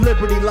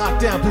Liberty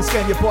lockdown, please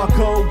scan your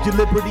barcode. Your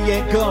liberty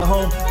ain't gone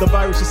home. The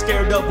virus you're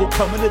scared of will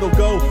come and it'll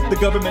go. The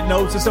government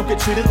knows, just don't get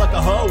treated like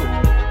a hoe.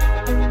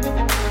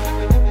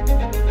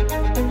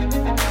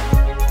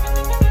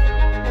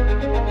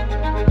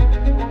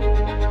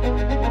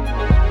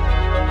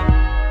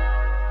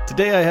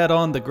 Today I had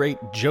on the great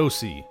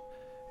Josie,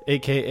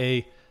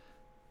 a.k.a.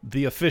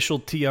 the official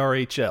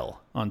TRHL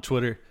on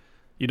Twitter.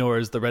 You know her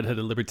as the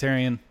Redheaded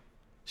Libertarian.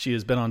 She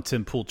has been on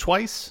Tim Pool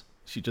twice.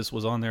 She just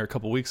was on there a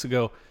couple weeks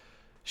ago.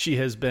 She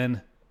has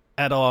been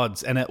at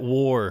odds and at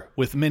war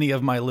with many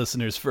of my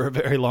listeners for a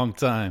very long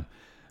time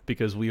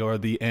because we are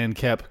the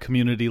ANCAP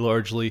community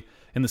largely.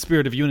 In the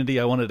spirit of unity,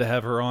 I wanted to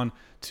have her on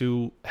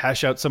to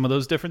hash out some of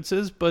those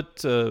differences,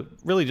 but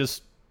really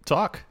just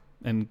talk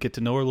and get to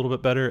know her a little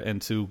bit better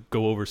and to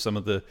go over some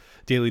of the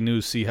daily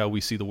news, see how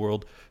we see the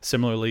world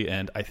similarly,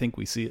 and I think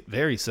we see it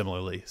very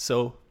similarly.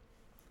 So,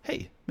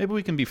 hey, maybe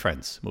we can be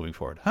friends moving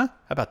forward, huh?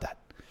 How about that?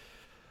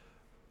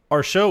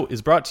 Our show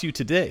is brought to you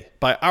today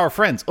by our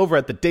friends over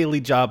at the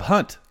Daily Job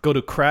Hunt. Go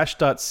to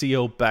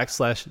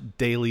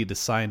crash.co/daily to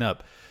sign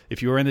up.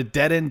 If you're in a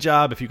dead-end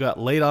job, if you got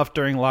laid off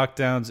during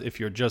lockdowns, if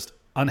you're just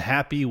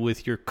unhappy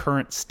with your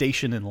current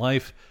station in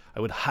life, I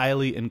would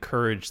highly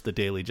encourage the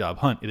Daily Job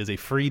Hunt. It is a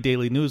free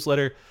daily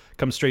newsletter.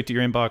 Comes straight to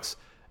your inbox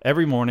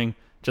every morning.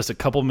 Just a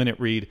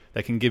couple-minute read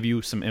that can give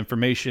you some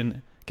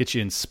information, get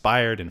you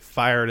inspired and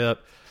fired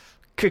up,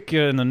 kick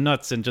you in the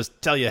nuts, and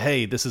just tell you,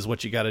 hey, this is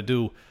what you got to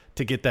do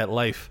to get that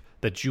life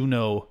that you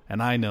know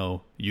and I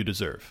know you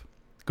deserve.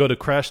 Go to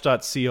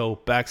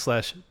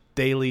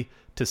crash.co/daily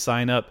to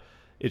sign up.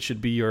 It should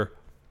be your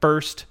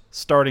first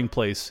starting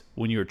place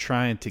when you're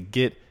trying to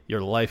get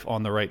your life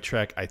on the right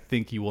track. I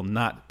think you will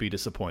not be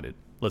disappointed.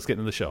 Let's get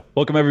into the show.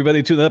 Welcome,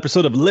 everybody, to the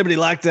episode of Liberty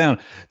Lockdown.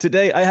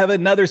 Today, I have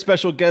another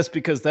special guest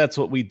because that's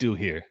what we do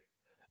here.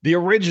 The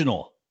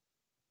original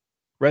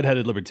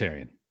Redheaded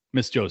Libertarian,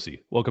 Miss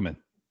Josie. Welcome in.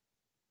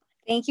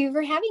 Thank you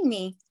for having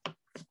me.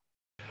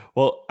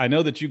 Well, I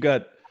know that did you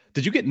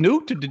get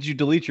nuked or did you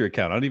delete your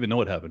account? I don't even know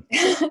what happened.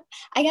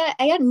 I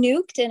got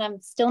nuked and I'm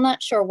still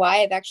not sure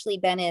why. I've actually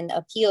been in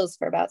appeals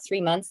for about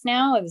 3 months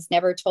now. I was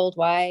never told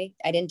why.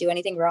 I didn't do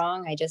anything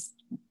wrong. I just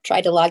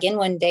tried to log in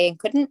one day and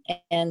couldn't.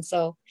 And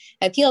so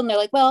I appealed and they're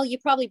like, well, you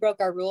probably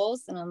broke our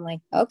rules. And I'm like,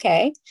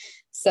 okay.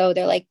 So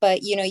they're like,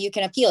 but you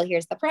can appeal.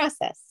 Here's the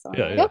process. So I'm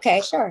like,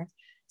 okay, sure.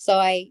 So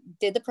I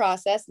did the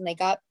process and they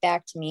got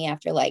back to me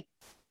after like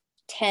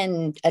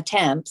 10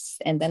 attempts.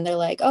 And then they're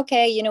like,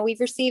 okay, we've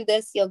received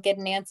this. You'll get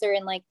an answer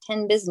in like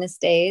 10 business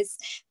days.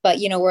 But,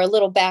 we're a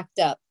little backed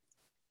up.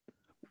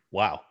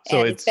 Wow.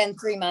 So it's been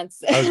 3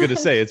 months. I was going to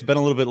say, it's been a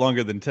little bit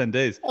longer than 10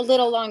 days. A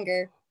little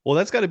longer. Well,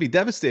 that's got to be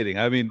devastating.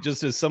 I mean,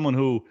 just as someone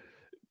who,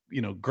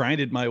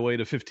 grinded my way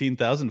to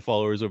 15,000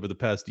 followers over the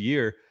past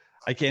year,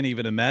 I can't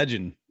even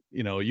imagine,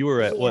 you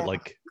were at what,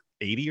 like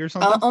 80 or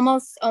something?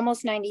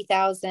 Almost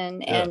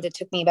 90,000. And it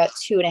took me about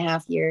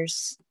 2.5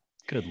 years.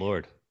 Good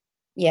Lord.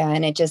 Yeah.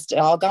 And it just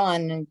all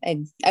gone.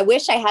 And I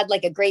wish I had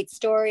like a great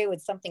story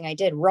with something I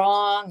did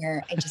wrong,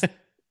 or I just,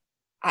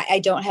 I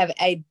don't have,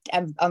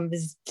 I'm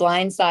just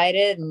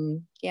blindsided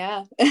and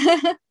yeah.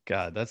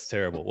 God, that's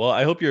terrible. Well,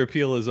 I hope your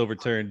appeal is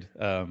overturned.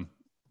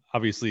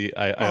 Obviously,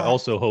 I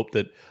also hope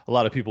that a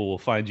lot of people will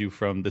find you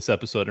from this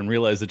episode and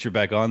realize that you're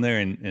back on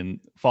there and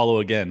follow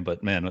again.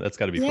 But man, that's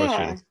got to be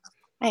frustrating.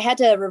 I had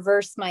to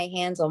reverse my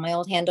handle. My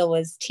old handle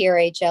was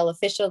TRHL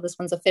official. This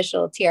one's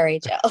official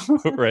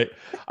TRHL. Right.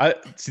 I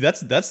see.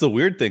 That's the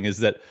weird thing is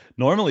that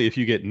normally if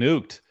you get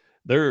nuked,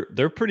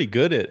 they're pretty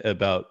good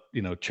about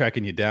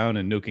tracking you down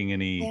and nuking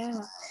any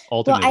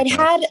alternate.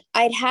 Well,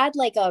 I'd had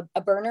like a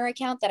burner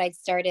account that I'd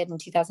started in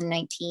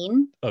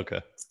 2019. Okay.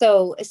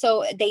 So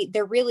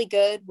they're really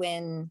good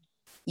when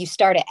you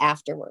start it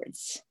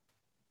afterwards.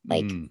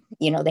 Like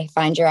they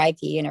find your IP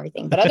and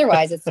everything, but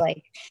otherwise it's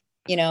like.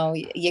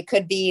 You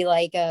could be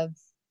like a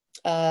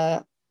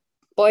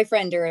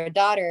boyfriend or a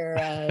daughter,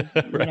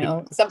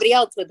 right. Somebody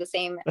else with the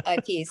same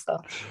IP. So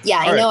yeah,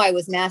 I know I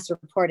was mass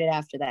reported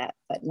after that,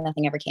 but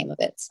nothing ever came of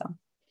it. So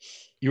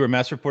you were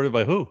mass reported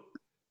by who?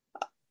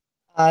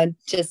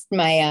 Just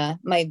my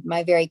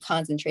very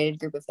concentrated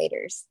group of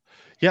haters.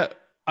 Yeah.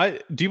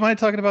 Do you mind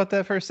talking about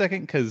that for a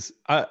second? Because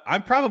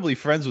I'm probably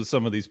friends with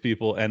some of these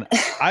people, and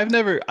I've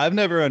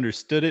never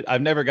understood it.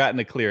 I've never gotten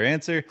a clear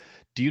answer.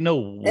 Do you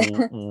know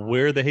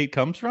where the hate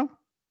comes from?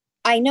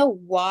 I know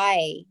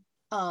why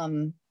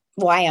I'm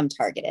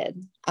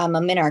targeted. I'm a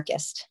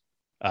minarchist.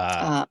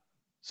 So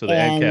the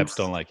ANCAPs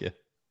don't like you.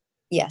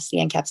 Yes, the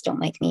ANCAPs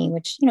don't like me,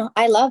 which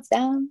I love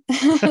them.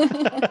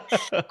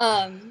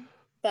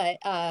 But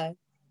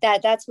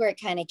that's where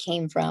it kind of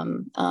came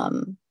from.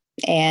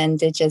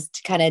 And it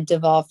just kind of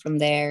devolved from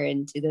there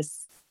into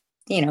this,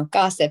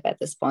 gossip at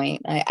this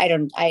point. I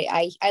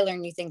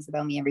learn new things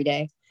about me every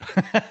day.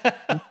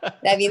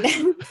 I mean,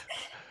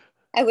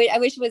 I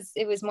wish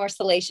it was more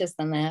salacious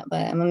than that,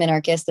 but I'm a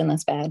minarchist and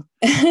that's bad.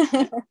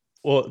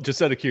 Well,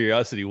 just out of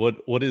curiosity,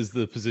 what is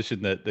the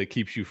position that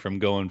keeps you from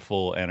going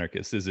full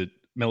anarchist? Is it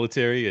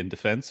military and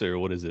defense, or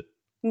what is it?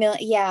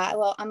 Yeah,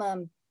 well,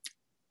 I'm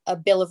a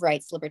Bill of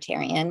Rights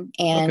libertarian,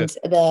 and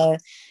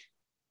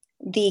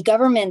The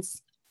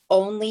government's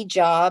only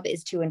job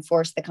is to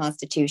enforce the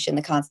Constitution.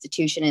 The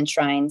Constitution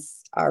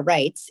enshrines our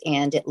rights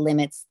and it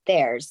limits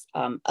theirs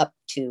up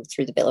to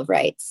through the Bill of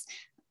Rights.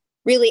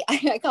 Really,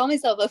 I call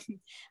myself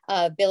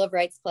a Bill of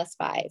Rights plus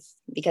 5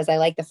 because I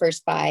like the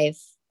first 5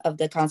 of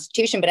the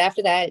Constitution. But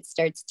after that, it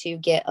starts to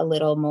get a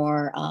little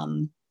more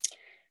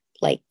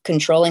like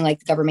controlling, like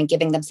the government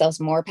giving themselves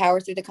more power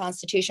through the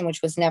Constitution,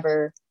 which was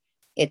never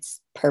its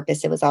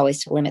purpose. It was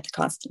always to limit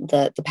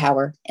the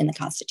power in the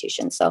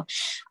Constitution. So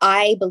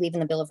I believe in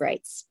the Bill of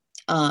Rights.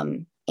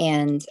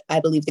 And I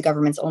believe the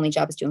government's only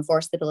job is to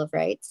enforce the Bill of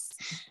Rights.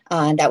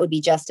 That would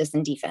be justice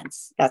and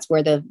defense. That's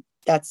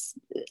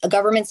a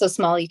government so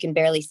small you can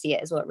barely see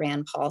it, is what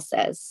Rand Paul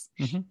says.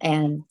 Mm-hmm.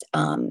 And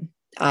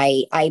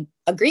I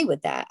agree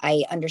with that.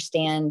 I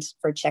understand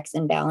for checks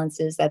and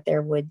balances that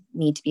there would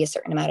need to be a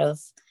certain amount of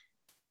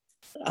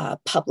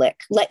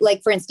public,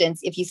 like for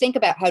instance, if you think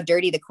about how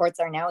dirty the courts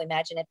are now,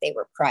 imagine if they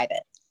were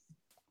private.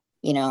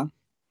 You know,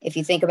 if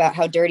you think about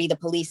how dirty the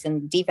police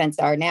and defense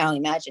are now,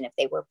 imagine if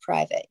they were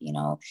private, you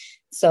know.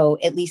 So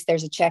at least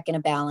there's a check and a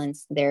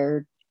balance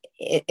there.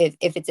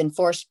 If it's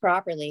enforced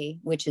properly,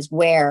 which is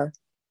where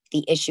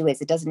the issue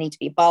is, it doesn't need to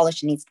be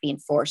abolished, it needs to be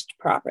enforced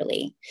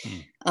properly.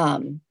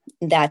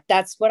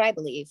 That's what I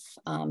believe.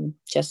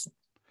 Just,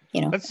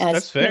 you know,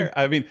 that's fair.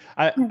 I mean,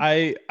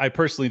 I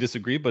personally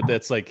disagree, but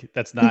that's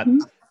not,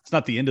 it's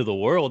not the end of the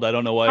world. I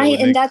don't know why.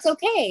 And that's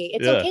okay.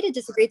 It's okay to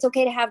disagree. It's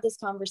okay to have this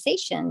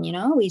conversation. You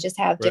know, we just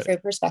have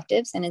different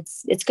perspectives, and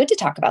it's good to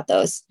talk about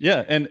those.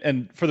 Yeah.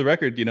 And for the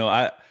record, you know,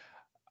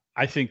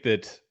 I think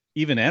that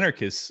even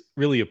anarchists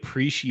really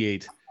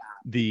appreciate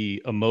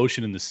the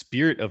emotion and the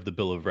spirit of the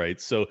Bill of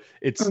Rights. So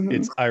it's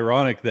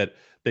ironic that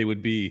they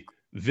would be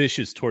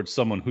vicious towards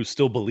someone who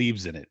still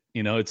believes in it.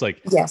 You know, it's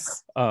like,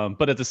 yes.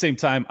 But at the same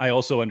time, I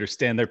also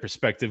understand their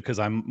perspective because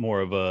I'm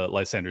more of a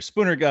Lysander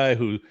Spooner guy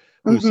who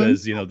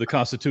says, you know, the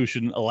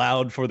Constitution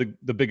allowed for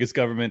the biggest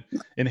government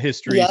in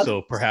history. Yep.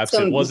 So perhaps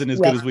it wasn't as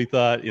good as we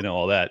thought, you know,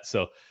 all that.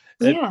 So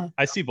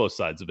I see both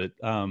sides of it.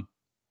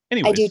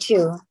 Anyways, I do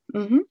too.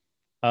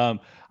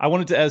 I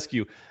wanted to ask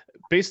you,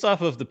 based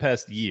off of the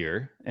past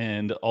year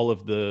and all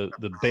of the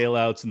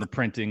bailouts and the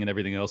printing and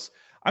everything else,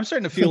 I'm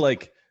starting to feel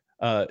like,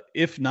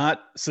 if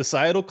not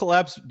societal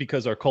collapse,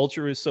 because our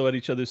culture is so at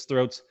each other's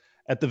throats,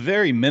 at the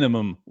very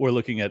minimum, we're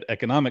looking at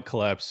economic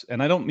collapse.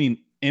 And I don't mean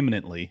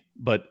imminently,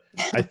 but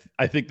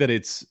I think that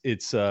it's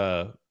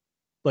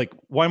like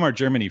Weimar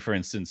Germany, for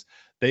instance,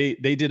 they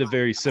did a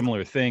very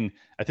similar thing.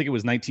 I think it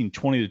was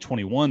 1920 to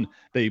 21.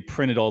 They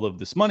printed all of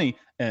this money,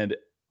 and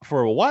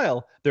for a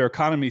while, their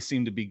economy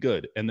seemed to be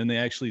good. And then they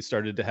actually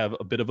started to have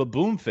a bit of a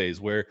boom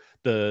phase where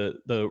the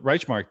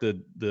Reichsmark,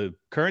 the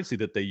currency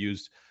that they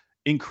used,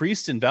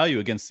 increased in value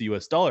against the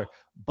US dollar.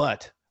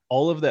 But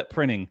all of that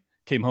printing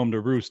came home to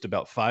roost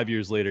about 5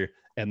 years later.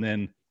 And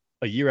then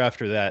a year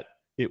after that,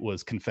 it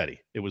was confetti.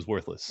 It was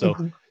worthless. So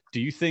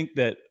do you think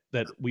that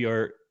we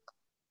are,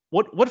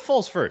 what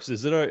falls first?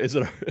 Is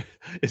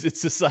it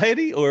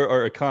society or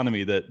our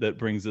economy that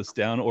brings us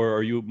down? Or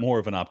are you more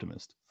of an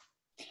optimist?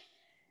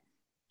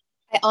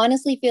 I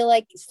honestly feel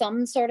like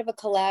some sort of a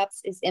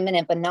collapse is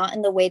imminent, but not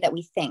in the way that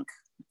we think.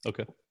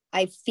 Okay.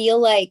 I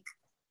feel like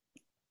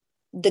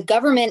the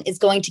government is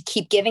going to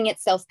keep giving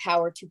itself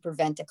power to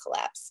prevent a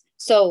collapse.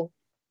 So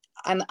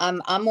I'm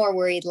more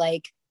worried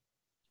like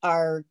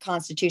our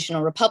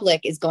constitutional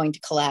republic is going to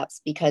collapse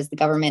because the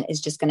government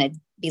is just going to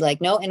be like,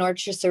 no, in order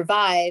to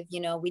survive, you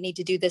know, we need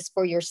to do this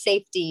for your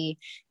safety,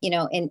 you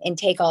know, and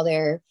take all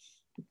their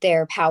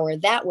power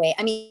that way.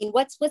 I mean,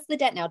 what's the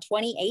debt now?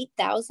 28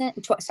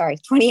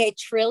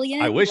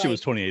 trillion. I wish it was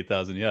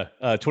 28,000. Yeah.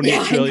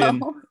 28 trillion.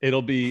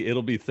 It'll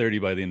be 30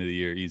 by the end of the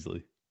year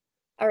easily.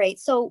 All right.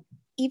 So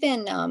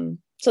even,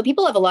 so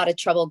people have a lot of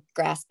trouble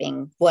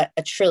grasping what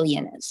a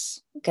trillion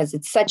is because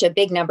it's such a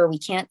big number. We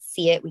can't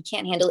see it. We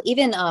can't handle it.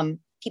 Even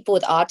people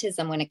with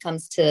autism, when it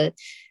comes to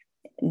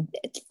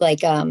like,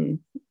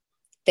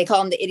 they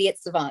call them the idiot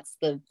savants,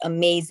 the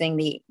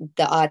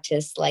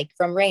autists, like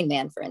from Rain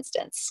Man, for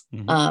instance.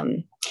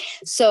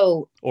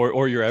 So,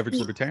 or your average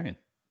libertarian.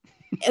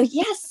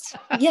 Yes,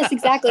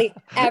 exactly.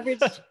 Average.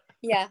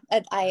 Yeah.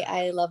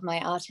 I love my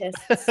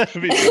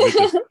autists. Me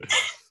too.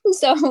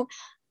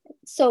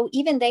 So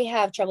even they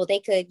have trouble. They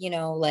could, you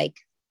know, like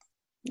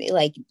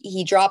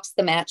he drops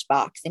the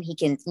matchbox and he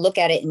can look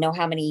at it and know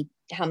how many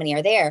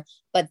are there.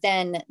 But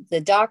then the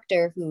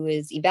doctor who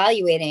is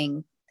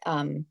evaluating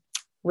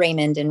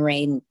Raymond and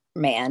Rain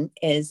Man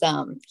is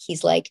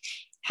he's like,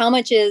 how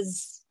much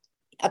is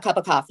a cup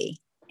of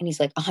coffee? And he's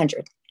like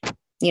 100,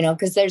 you know,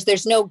 because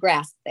there's no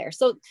grasp there.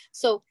 So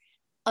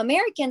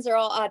Americans are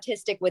all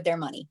autistic with their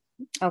money.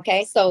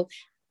 Okay. So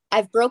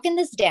I've broken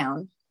this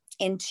down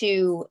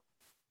into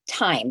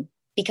time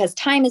because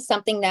time is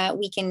something that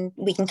we can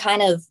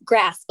kind of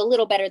grasp a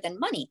little better than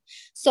money.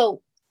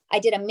 So I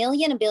did 1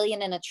 million, 1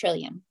 billion, and 1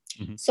 trillion.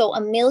 So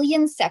 1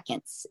 million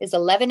seconds is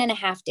 11 and a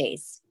half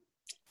days.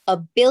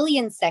 1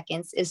 billion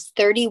seconds is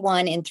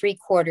 31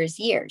 3/4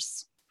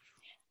 years.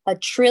 1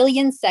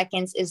 trillion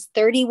seconds is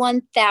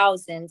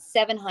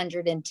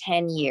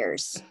 31,710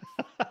 years.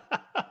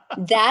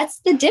 That's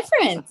the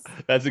difference.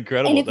 That's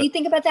incredible. And if you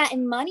think about that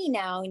in money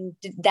now, and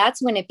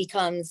that's when it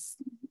becomes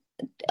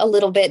a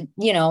little bit,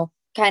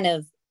 kind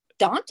of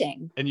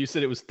daunting. And you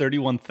said it was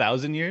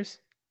 31,000 years?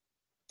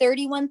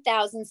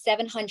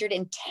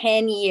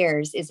 31,710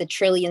 years is a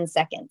trillion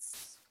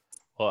seconds.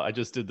 Well, I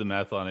just did the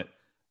math on it.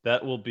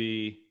 That will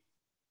be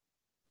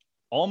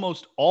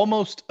almost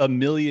a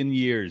million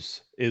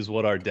years is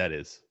what our debt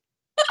is.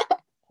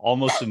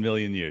 Almost a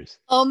million years.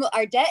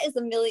 Our debt is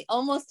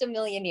almost a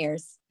million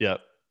years. Yeah,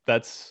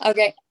 that's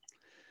okay.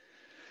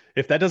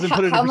 If that doesn't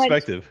put it in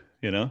perspective,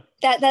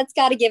 that's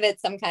got to give it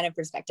some kind of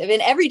perspective.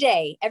 And every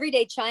day,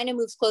 China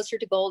moves closer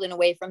to gold and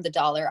away from the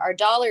dollar. Our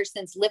dollar,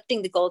 since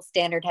lifting the gold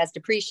standard, has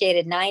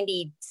depreciated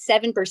 97%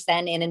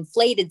 and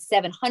inflated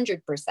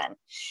 700%.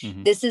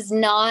 Mm-hmm. This is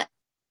not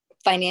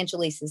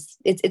financially,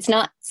 it's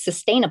not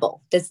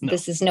sustainable.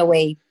 This is no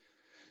way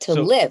to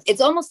live.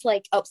 It's almost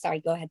like, sorry,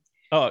 go ahead.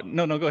 Oh,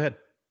 no, go ahead.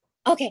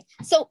 Okay.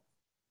 So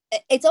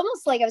it's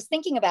almost like, I was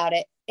thinking about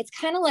it. It's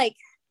kind of like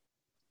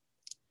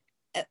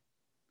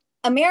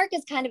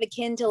America's kind of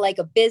akin to like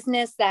a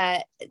business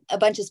that a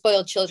bunch of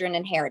spoiled children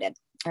inherited.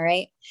 All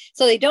right.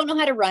 So they don't know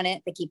how to run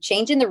it. They keep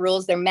changing the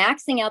rules. They're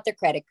maxing out their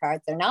credit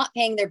cards. They're not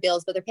paying their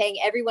bills, but they're paying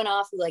everyone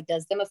off who like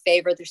does them a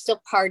favor. They're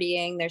still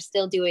partying. They're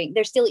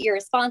still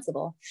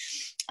irresponsible.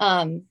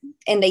 And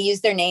they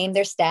use their name,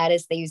 their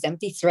status. They use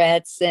empty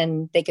threats,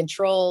 and they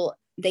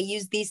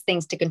use these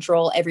things to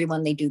control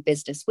everyone they do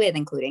business with,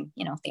 including,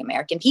 the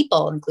American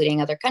people,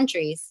 including other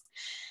countries.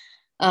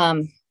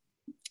 And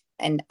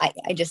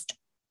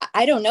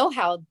I don't know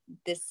how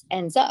this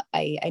ends up.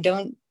 I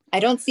don't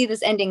see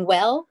this ending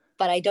well,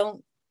 but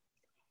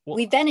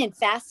we've been in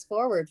fast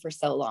forward for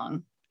so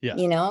long. Yeah.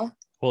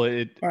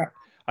 Well,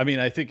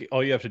 I think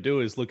all you have to do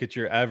is look at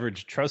your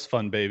average trust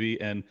fund baby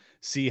and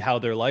see how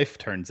their life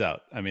turns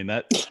out. I mean,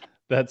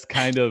 that's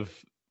kind of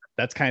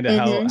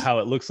mm-hmm. how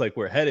it looks like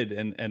we're headed.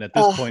 And at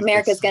this point,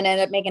 America's going to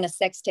end up making a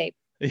sex tape.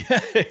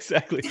 Yeah,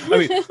 exactly. I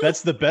mean,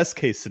 that's the best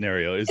case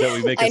scenario, is that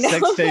we make a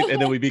sex tape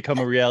and then we become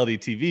a reality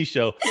TV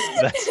show.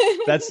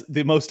 That's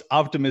the most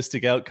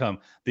optimistic outcome.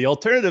 The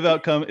alternative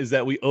outcome is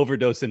that we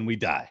overdose and we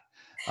die.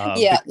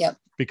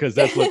 Because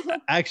that's what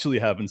actually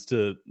happens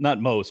to not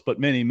most, but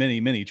many,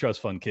 many, many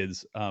trust fund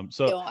kids.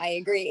 I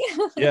agree.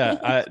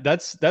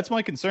 That's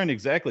my concern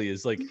exactly,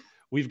 is like,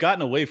 we've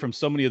gotten away from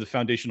so many of the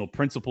foundational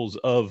principles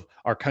of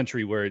our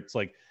country, where it's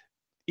like,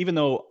 even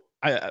though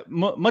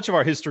much of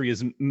our history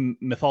is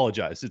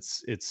mythologized,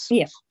 it's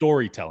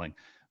storytelling,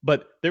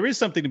 but there is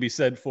something to be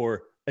said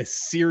for a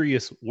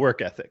serious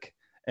work ethic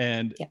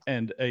and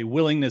a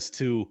willingness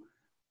to,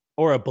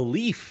 or a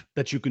belief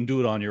that you can do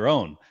it on your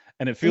own.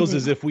 And it feels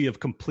as if we have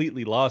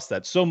completely lost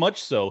that, so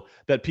much so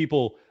that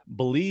people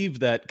believe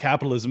that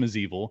capitalism is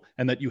evil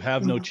and that you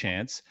have no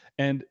chance.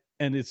 And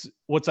it's,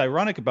 what's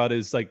ironic about it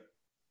is, like,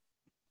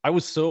 I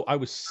was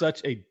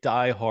such a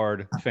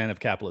diehard fan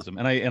of capitalism,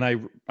 and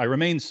I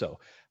remain so.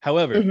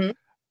 However,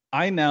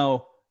 I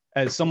now,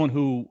 as someone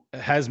who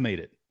has made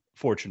it,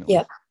 fortunately,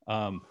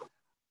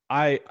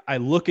 I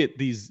look at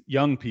these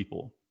young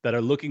people that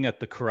are looking at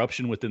the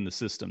corruption within the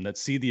system, that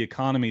see the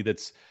economy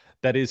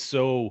that is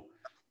so,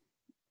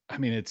 I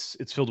mean,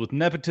 it's filled with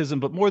nepotism,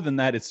 but more than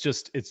that, it's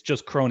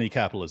just crony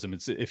capitalism.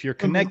 It's, if you're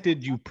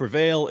connected, you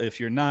prevail. If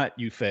you're not,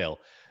 you fail.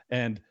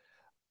 And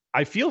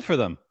I feel for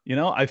them,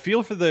 I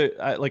feel for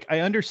I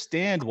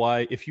understand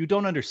why, if you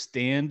don't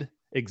understand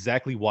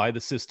exactly why the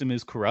system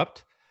is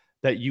corrupt,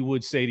 that you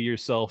would say to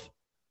yourself,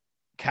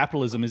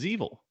 capitalism is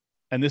evil.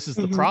 And this is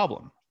the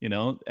problem,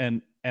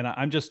 and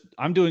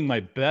I'm doing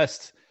my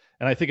best.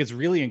 And I think it's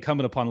really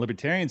incumbent upon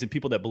libertarians and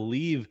people that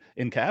believe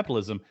in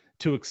capitalism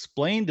to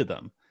explain to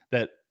them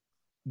that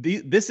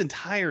this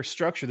entire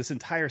structure, this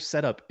entire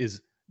setup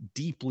is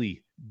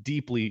deeply,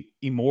 deeply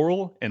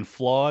immoral and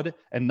flawed,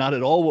 and not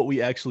at all what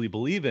we actually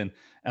believe in.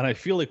 And I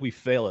feel like we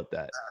fail at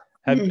that.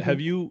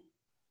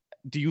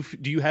 Do you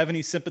have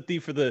any sympathy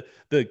for the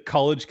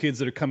college kids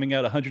that are coming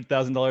out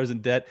 $100,000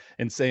 in debt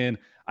and saying,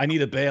 I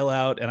need a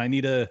bailout and I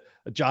need a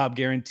job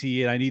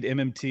guarantee and I need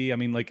MMT? I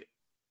mean, like,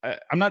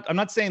 I'm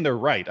not saying they're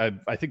right.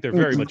 I think they're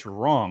very much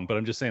wrong, but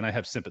I'm just saying I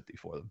have sympathy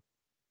for them.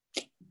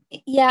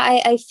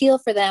 Yeah, I feel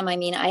for them. I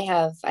mean, I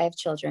have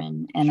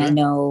children, and sure. I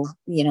know,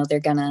 they're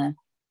gonna,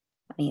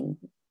 I mean,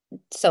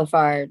 so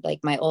far, like,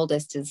 my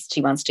oldest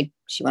she wants to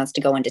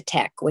go into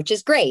tech, which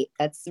is great.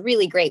 That's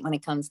really great when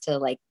it comes to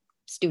like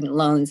student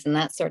loans and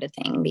that sort of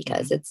thing,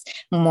 because it's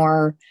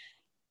more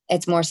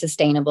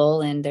sustainable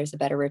and there's a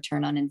better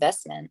return on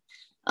investment.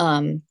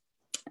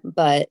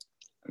 But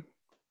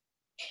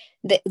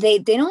they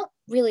don't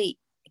really,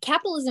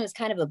 capitalism is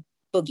kind of a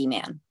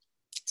boogeyman.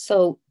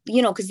 So,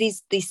 because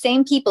these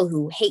same people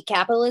who hate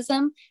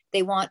capitalism,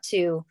 they want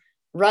to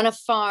run a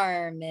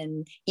farm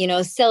and,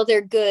 sell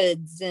their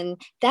goods, and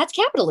that's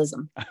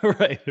capitalism.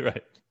 Right.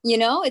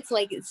 It's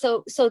like,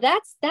 so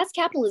that's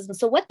capitalism.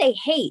 So what they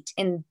hate,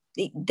 and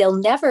they'll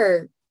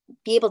never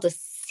be able to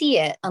see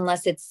it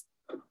unless it's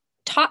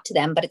taught to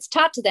them, but it's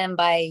taught to them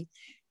by,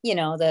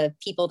 the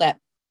people that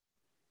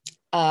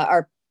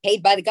are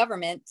paid by the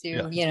government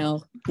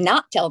to,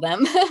 not tell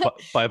them.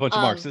 By a bunch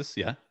of Marxists.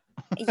 Yeah.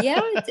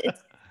 Yeah.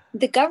 It's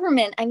the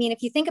government. I mean,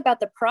 if you think about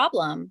the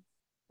problem,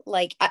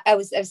 like I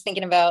was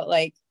thinking about,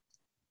 like,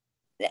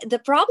 the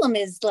problem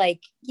is,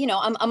 like,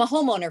 I'm a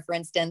homeowner, for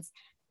instance.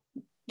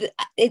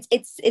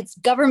 It's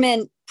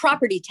government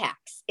property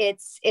tax.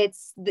 It's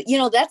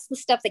that's the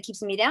stuff that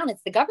keeps me down.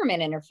 It's the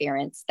government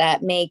interference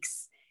that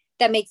makes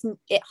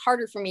it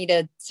harder for me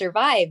to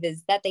survive,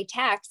 is that they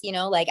tax,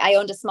 like, I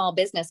owned a small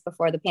business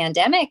before the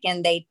pandemic,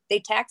 and they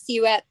tax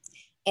you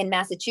in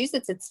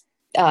Massachusetts. It's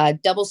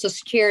double Social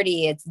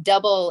Security, it's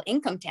double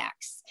income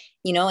tax,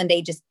 and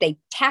they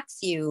tax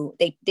you.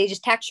 They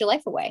just tax your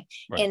life away.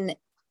 Right. And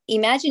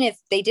imagine if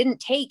they didn't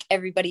take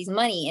everybody's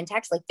money and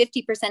tax like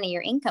 50% of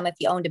your income if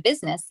you owned a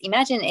business.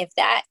 Imagine if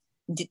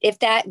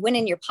that went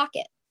in your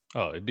pocket.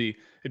 Oh, it'd be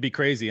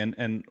crazy.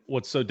 And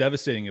what's so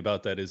devastating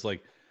about that is,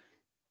 like,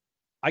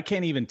 I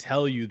can't even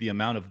tell you the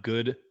amount of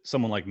good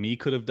someone like me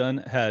could have done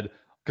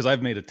because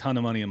I've made a ton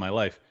of money in my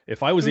life.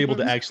 If I was able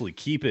to actually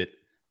keep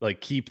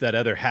that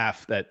other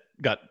half that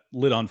got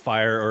lit on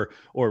fire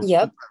or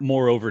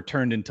moreover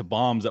turned into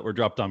bombs that were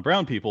dropped on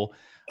brown people.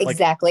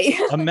 Exactly.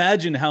 Like,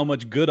 imagine how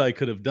much good I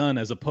could have done,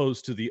 as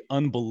opposed to the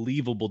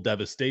unbelievable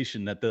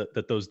devastation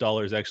that those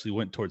dollars actually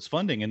went towards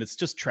funding. And it's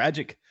just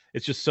tragic.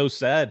 It's just so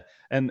sad.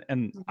 And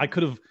I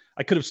could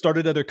have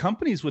started other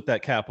companies with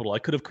that capital. I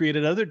could have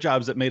created other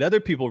jobs that made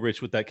other people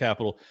rich with that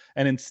capital.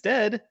 And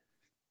instead,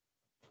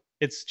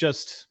 it's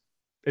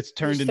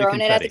turned into throwing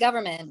confetti. It at the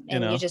government,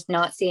 and you're just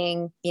not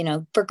seeing,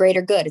 for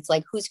greater good. It's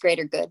like, who's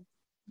greater good?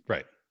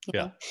 Right.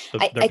 Yeah.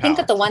 I think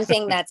that the one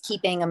thing that's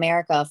keeping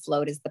America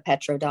afloat is the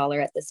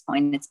petrodollar at this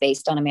point. It's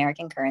based on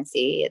American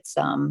currency. It's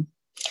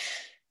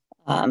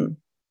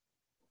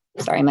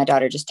sorry, my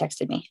daughter just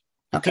texted me.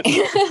 Okay.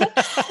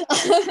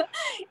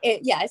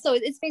 So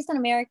it's based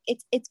on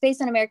it's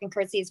based on American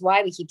currency, is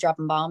why we keep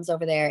dropping bombs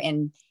over there.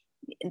 And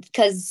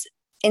because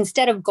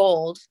instead of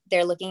gold,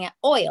 they're looking at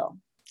oil.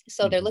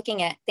 So they're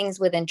looking at things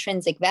with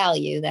intrinsic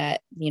value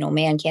that,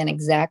 man can't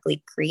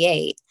exactly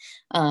create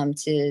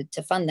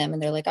to fund them.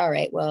 And they're like, all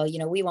right, well,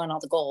 we want all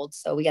the gold.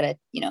 So we got to,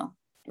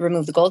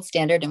 remove the gold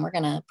standard, and we're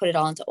going to put it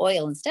all into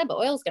oil instead. But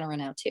oil is going to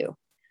run out too,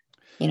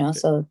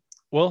 so.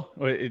 Well,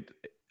 it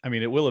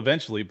will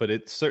eventually, but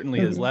it certainly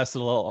has lasted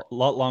a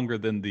lot longer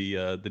than the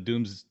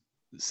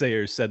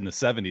doomsayers said in the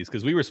 70s,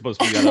 because we were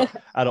supposed to be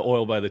out of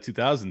oil by the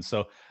 2000s.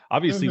 So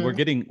obviously we're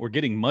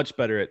getting much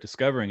better at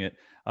discovering it.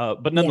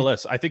 But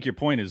nonetheless, I think your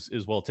point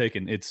is well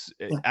taken. It's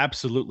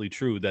absolutely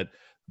true that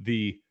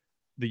the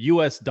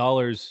US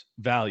dollar's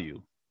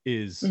value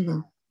is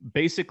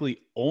basically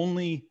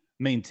only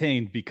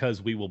maintained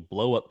because we will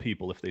blow up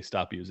people if they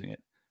stop using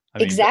it.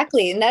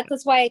 Exactly. And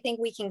that's why I think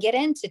we can get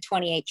into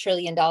 $28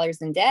 trillion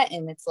in debt.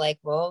 And it's like,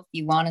 well, if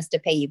you want us to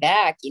pay you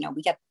back,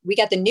 we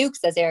got the nukes,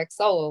 as Eric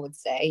Sowell would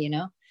say,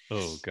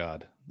 Oh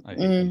God, I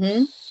hate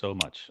him so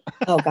much.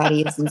 Oh God,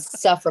 he is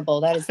insufferable.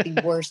 That is the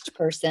worst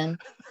person.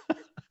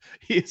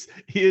 He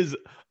is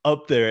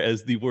up there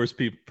as the worst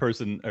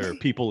person or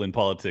people in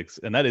politics,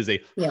 and that is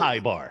a high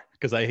bar,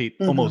 because I hate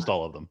almost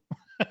all of them.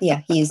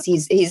 Yeah,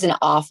 he's an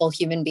awful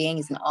human being.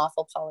 He's an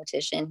awful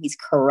politician. He's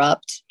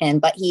corrupt,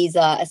 but he's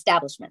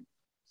establishment.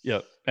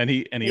 Yeah, and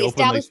he the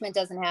establishment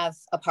doesn't have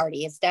a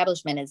party.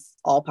 Establishment is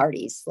all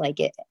parties, like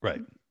it.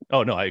 Right.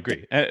 Oh no, I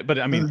agree. But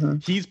I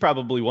mean, he's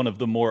probably one of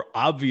the more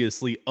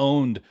obviously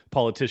owned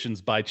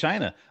politicians by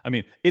China. I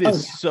mean, it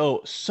is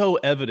so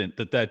evident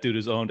that dude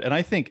is owned, and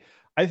I think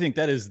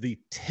that is the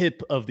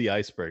tip of the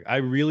iceberg. I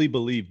really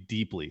believe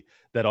deeply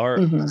that our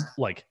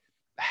like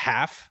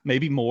half,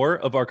 maybe more,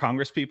 of our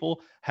Congress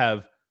people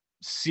have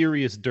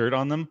serious dirt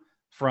on them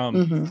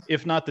from,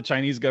 if not the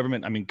Chinese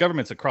government, I mean,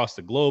 governments across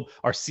the globe,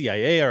 our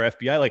CIA, our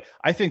FBI. Like,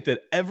 I think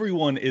that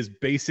everyone is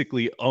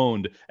basically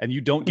owned, and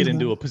you don't get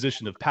into a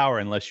position of power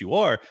unless you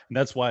are. And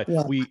that's why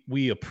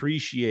we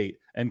appreciate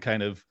and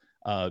kind of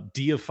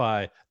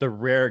deify the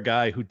rare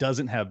guy who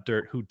doesn't have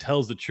dirt, who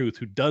tells the truth,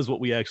 who does what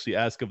we actually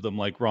ask of them,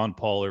 like Ron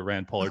Paul or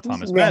Rand Paul or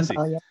Thomas Massie.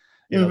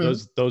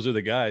 Those are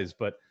the guys.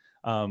 But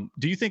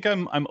do you think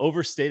I'm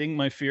overstating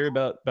my fear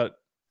about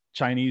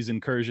Chinese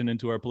incursion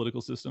into our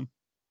political system?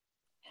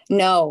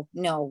 No,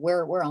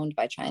 we're owned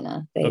by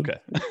China. They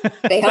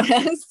own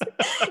us,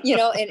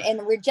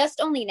 and we're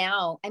just only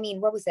now. I mean,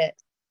 what was it?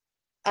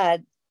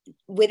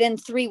 Within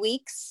 3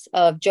 weeks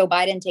of Joe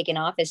Biden taking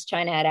office,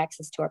 China had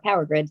access to our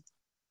power grid.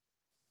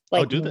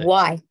 Like,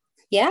 why?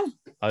 Yeah.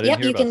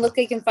 You can look,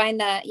 you can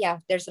find that. Yeah.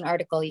 There's an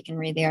article. You can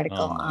read the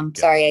article.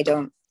 Sorry, I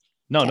don't.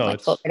 No,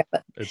 it's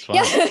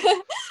fine.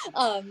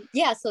 So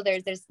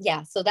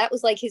so that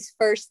was like his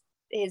first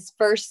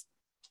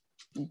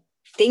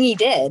thing he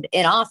did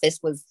in office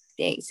was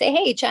say,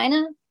 hey,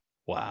 China.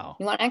 Wow.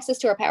 You want access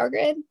to our power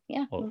grid?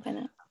 Yeah. Well,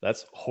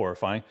 that's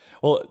horrifying.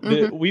 Well,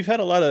 we've had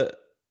a lot of,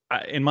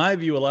 in my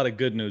view, a lot of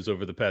good news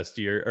over the past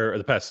year, or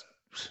the past,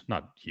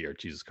 not year,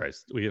 Jesus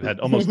Christ. We have had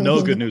almost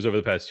no good news over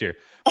the past year.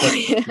 But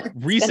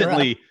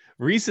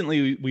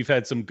recently we've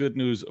had some good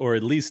news, or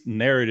at least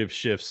narrative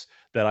shifts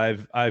that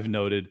I've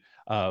noted.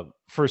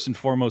 First and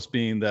foremost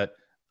being that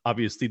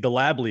obviously the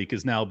lab leak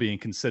is now being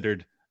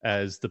considered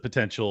as the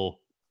potential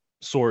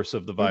source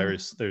of the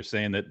virus. They're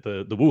saying that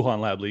the Wuhan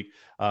lab leak,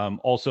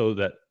 also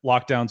that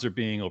lockdowns are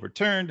being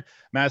overturned,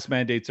 mask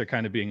mandates are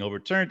kind of being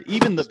overturned,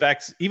 even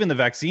the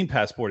vaccine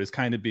passport is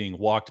kind of being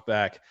walked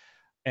back.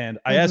 And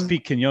I asked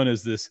Pete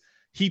Quinones this.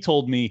 He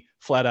told me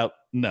flat out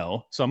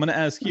no. So I'm going to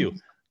ask you,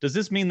 does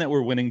this mean that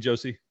we're winning,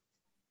 Josie?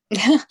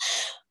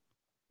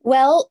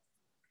 Well,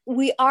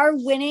 we are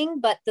winning,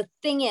 but the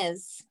thing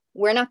is,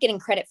 we're not getting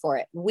credit for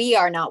it. We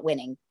are not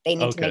winning. They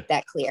need to make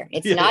that clear.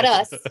 It's not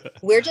us.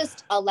 We're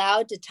just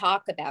allowed to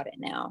talk about it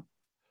now.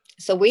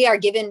 So we are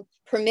given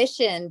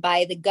permission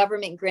by the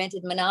government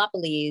granted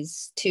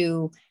monopolies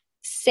to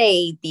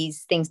say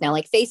these things now.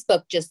 Like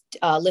Facebook just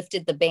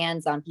lifted the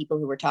bans on people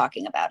who were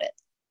talking about it.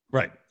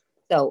 Right.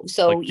 So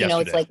like you know,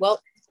 it's like, well,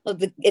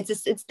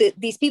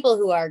 these people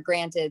who are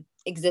granted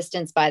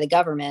existence by the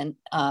government,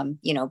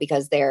 you know,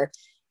 because they're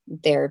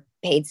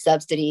paid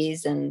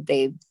subsidies and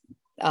they're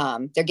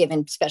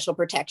given special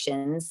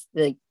protections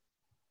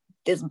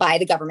by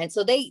the government.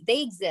 So they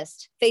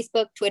exist.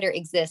 Facebook, Twitter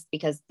exist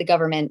because the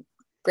government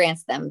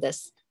grants them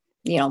this,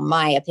 you know,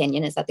 my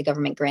opinion is that the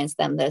government grants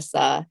them this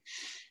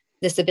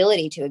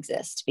ability to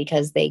exist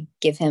because they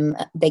give them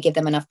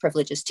enough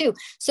privileges too.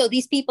 So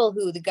these people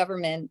who the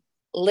government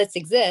lets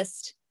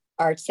exist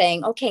are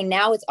saying, okay,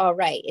 now it's all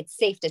right. It's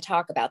safe to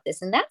talk about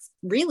this. And that's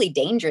really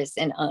dangerous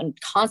and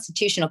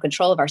unconstitutional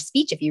control of our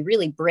speech. If you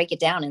really break it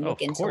down and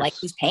look into like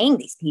who's paying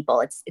these people,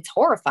 it's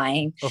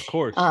horrifying. Of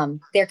course.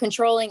 They're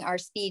controlling our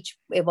speech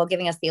while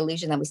giving us the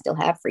illusion that we still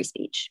have free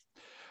speech.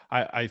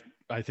 I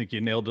think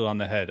you nailed it on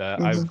the head.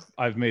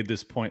 I've made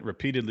this point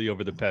repeatedly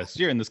over the past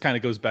year. And this kind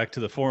of goes back to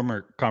the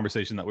former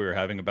conversation that we were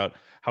having about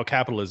how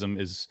capitalism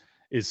is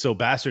so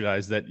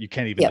bastardized that you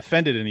can't even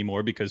defend it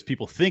anymore because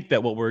people think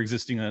that what we're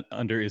existing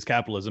under is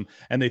capitalism.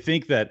 And they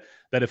think that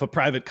if a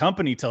private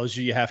company tells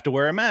you have to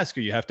wear a mask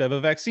or you have to have a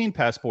vaccine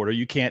passport or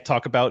you can't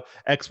talk about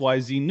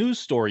XYZ news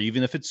story,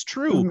 even if it's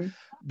true,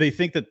 they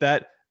think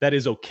that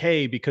is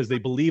okay because they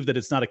believe that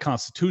it's not a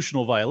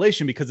constitutional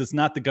violation because it's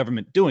not the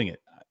government doing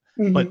it.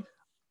 But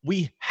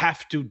we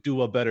have to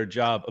do a better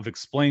job of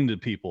explaining to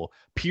people,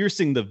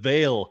 piercing the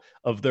veil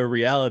of their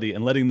reality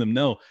and letting them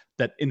know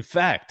that, in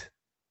fact,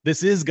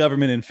 this is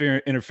government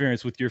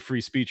interference with your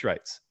free speech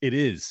rights. It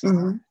is.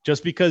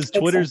 Just because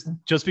Twitter and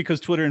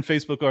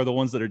Facebook are the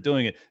ones that are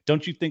doing it,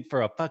 don't you think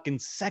for a fucking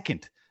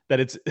second that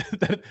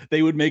that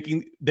they would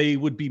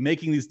be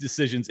making these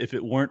decisions if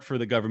it weren't for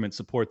the government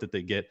support that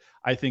they get?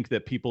 I think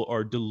that people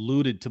are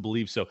deluded to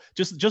believe so.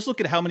 Just look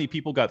at how many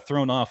people got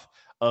thrown off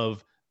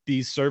of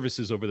these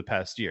services over the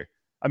past year.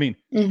 I mean,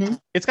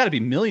 it's got to be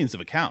millions of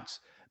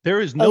accounts.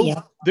 There is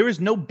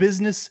no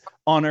business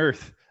on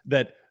earth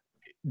that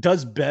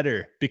does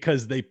better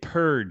because they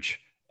purge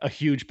a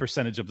huge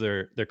percentage of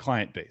their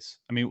client base.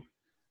 I mean,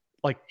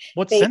 like,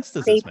 what sense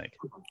does this make?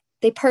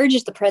 They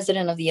purged the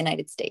president of the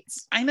United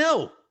States. I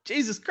know.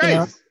 Jesus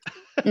Christ.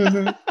 You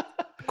know?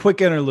 Quick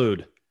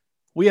interlude.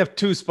 We have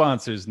 2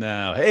 sponsors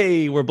now.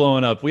 Hey, we're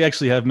blowing up. We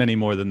actually have many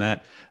more than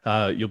that.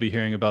 You'll be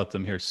hearing about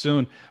them here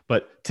soon.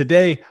 But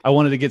today, I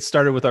wanted to get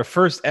started with our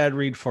first ad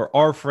read for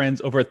our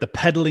friends over at the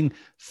Peddling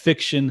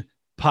Fiction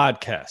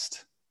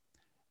Podcast.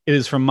 It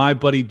is from my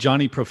buddy,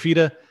 Johnny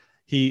Profita.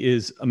 He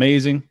is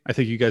amazing. I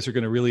think you guys are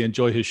going to really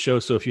enjoy his show.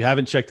 So if you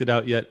haven't checked it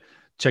out yet,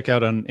 check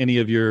out on any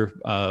of your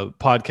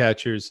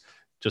podcatchers.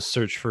 Just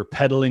search for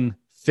Peddling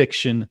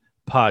Fiction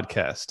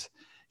Podcast.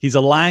 He's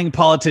a lying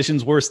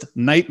politician's worst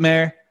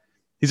nightmare.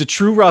 He's a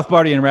true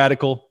Rothbardian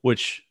radical,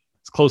 which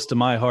is close to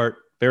my heart.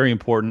 Very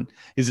important.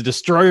 He's a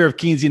destroyer of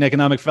Keynesian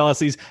economic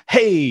fallacies.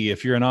 Hey,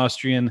 if you're an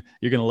Austrian,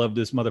 you're going to love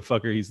this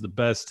motherfucker. He's the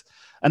best.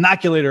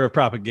 Inoculator of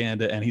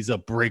propaganda, and he's a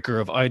breaker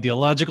of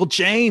ideological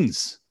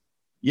chains.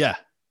 Yeah,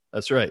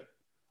 that's right.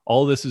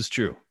 All this is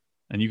true,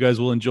 and you guys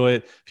will enjoy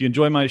it. If you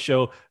enjoy my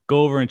show,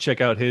 go over and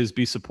check out his.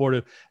 Be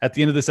supportive. At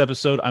the end of this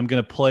episode, I'm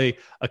going to play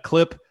a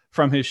clip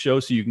from his show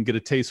so you can get a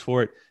taste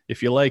for it.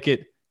 If you like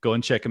it, go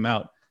and check him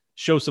out.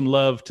 Show some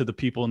love to the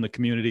people in the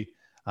community.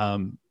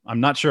 I'm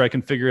not sure I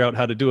can figure out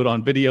how to do it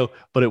on video,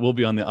 but it will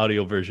be on the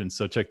audio version.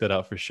 So check that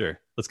out for sure.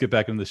 Let's get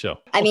back into the show.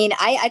 I mean,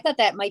 I thought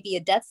that might be a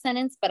death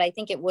sentence, but I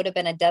think it would have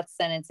been a death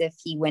sentence if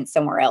he went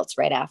somewhere else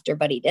right after,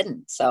 but he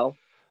didn't. So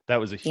that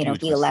was a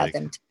huge he allowed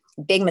them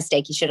big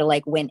mistake. He should have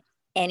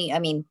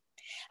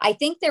I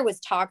think there was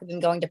talk of him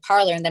going to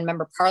Parler, and then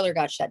remember Parler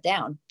got shut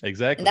down.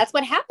 Exactly. And that's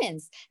what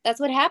happens.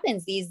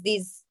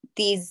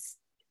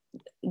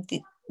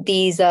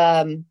 These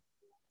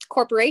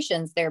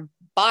corporations, they're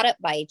bought up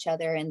by each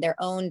other and they're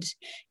owned.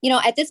 You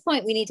know, at this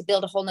point, we need to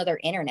build a whole nother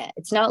internet.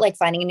 It's not like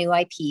finding a new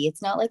IP.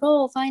 It's not like,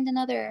 find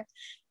another,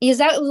 because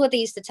that was what they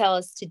used to tell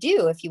us to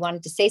do. If you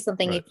wanted to say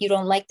something, right. If you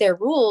don't like their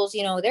rules,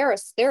 you know, they're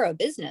a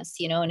business,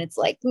 you know, and it's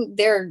like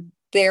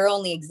they're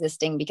only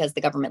existing because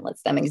the government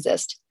lets them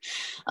exist.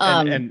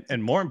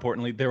 And more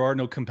importantly, there are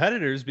no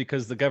competitors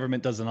because the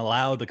government doesn't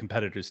allow the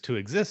competitors to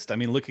exist. I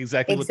mean, look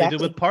exactly what they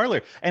did with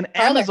Parler. And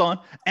Amazon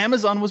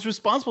was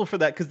responsible for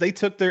that because they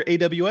took their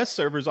AWS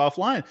servers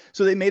offline.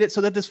 So they made it so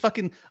that this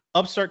fucking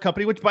upstart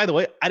company, which by the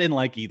way, I didn't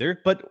like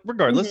either, but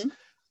regardless,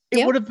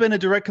 it would have been a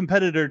direct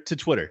competitor to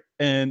Twitter.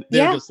 And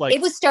they're just like,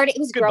 it was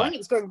growing. It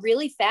was growing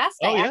really fast.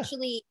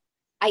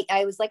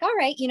 I was like, all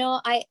right,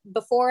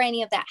 before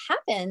any of that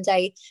happened,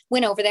 I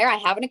went over there. I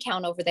have an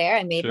account over there.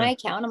 I made my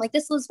account. I'm like,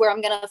 this was where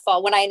I'm going to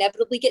fall when I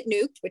inevitably get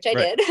nuked, which I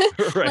did.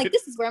 I'm like,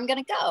 this is where I'm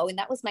going to go. And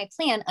that was my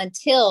plan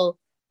until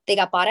they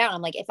got bought out.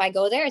 I'm like, if I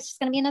go there, it's just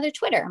going to be another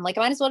Twitter. I'm like,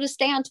 I might as well just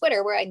stay on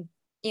Twitter where I'm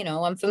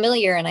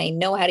familiar and I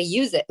know how to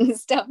use it and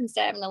stuff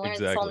instead of having to learn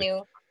this whole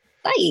new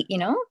site,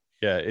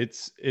 Yeah,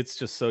 it's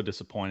just so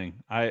disappointing.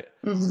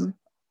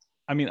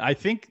 I mean, I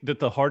think that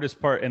the hardest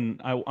part,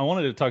 and I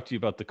wanted to talk to you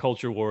about the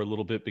culture war a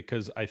little bit,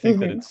 because I think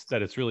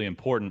that it's really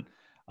important.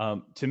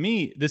 To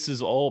me, this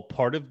is all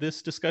part of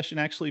this discussion,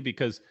 actually,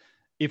 because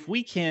if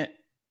we can't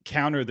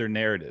counter their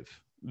narrative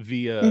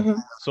via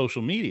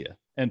social media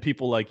and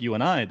people like you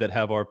and I that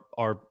have our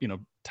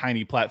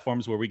tiny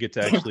platforms where we get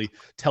to actually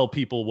tell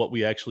people what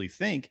we actually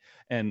think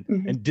and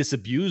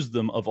disabuse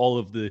them of all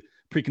of the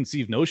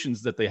preconceived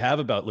notions that they have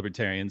about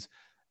libertarians,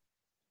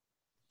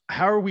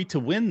 how are we to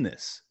win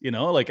this?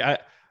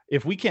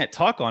 If we can't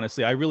talk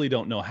honestly, I really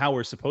don't know how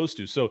we're supposed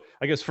to. So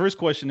I guess first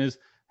question is,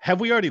 have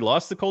we already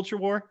lost the culture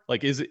war?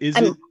 Like, is it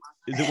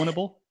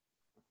winnable?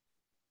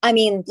 I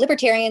mean,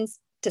 libertarians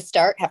to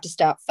start have to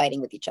stop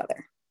fighting with each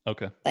other.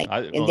 Okay.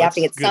 You have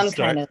to get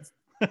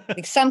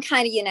some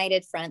kind of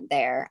united front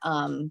there.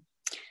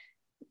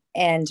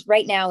 And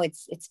right now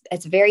it's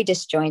very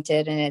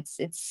disjointed, and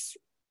it's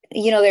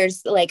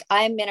there's like,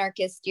 I'm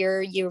minarchist,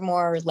 you're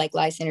more like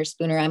Lysander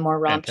Spooner, I'm more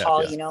Ron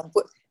Paul,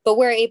 but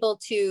we're able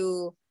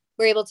to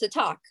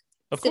talk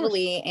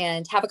civilly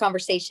and have a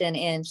conversation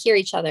and hear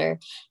each other.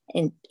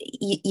 And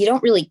you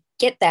don't really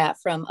get that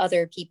from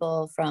other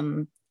people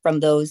from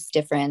those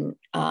different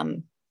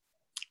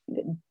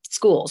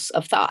schools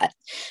of thought.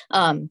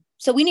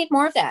 So we need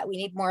more of that. We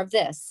need more of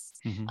this.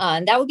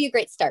 And that would be a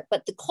great start.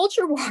 But the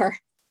culture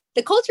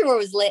war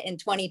was lit in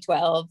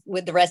 2012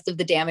 with the rest of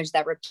the damage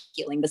that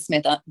repealing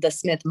the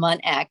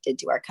Smith-Mundt Act did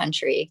to our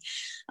country.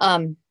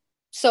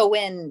 So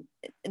when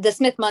the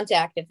Smith-Mundt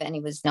Act, if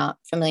anyone's not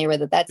familiar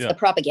with it, that's the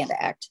Propaganda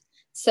Act.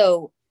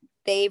 So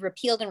they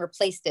repealed and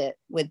replaced it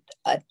with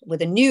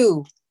a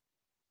new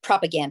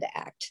Propaganda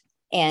Act.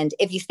 And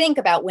if you think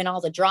about when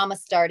all the drama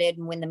started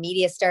and when the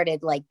media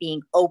started like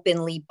being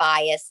openly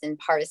biased and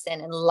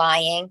partisan and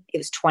lying, it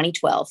was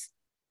 2012.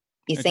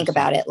 You think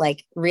about it,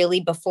 like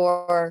really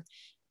before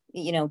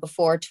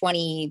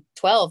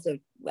 2012,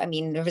 I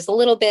mean, there was a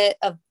little bit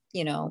of,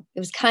 it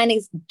was kind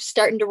of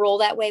starting to roll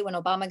that way when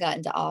Obama got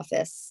into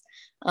office.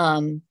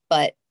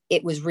 But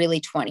it was really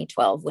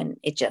 2012 when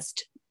it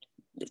just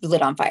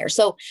lit on fire.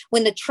 So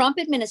when the Trump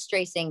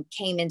administration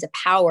came into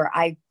power,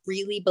 I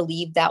really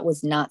believe that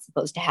was not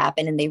supposed to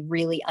happen. And they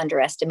really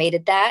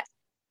underestimated that.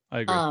 I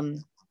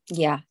agree.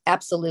 Yeah,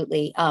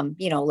 absolutely.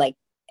 Like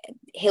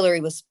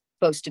Hillary was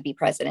supposed to be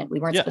president. We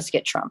weren't supposed to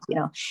get Trump,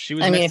 She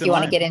was if you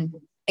want to get in.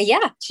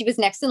 Yeah, she was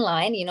next in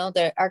line.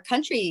 Our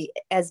country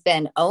has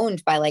been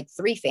owned by like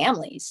 3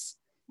 families.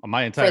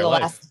 My entire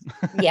life.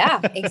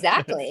 Yeah,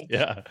 exactly.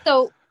 Yeah.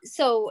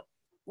 So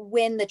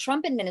when the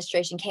Trump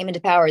administration came into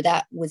power,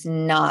 that was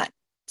not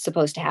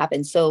supposed to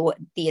happen. So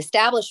the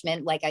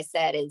establishment, like I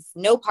said, is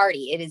no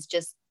party. It is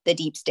just the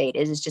deep state.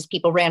 It is just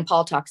people. Rand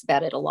Paul talks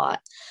about it a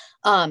lot.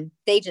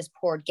 They just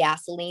poured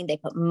gasoline. They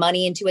put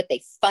money into it.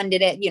 They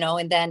funded it,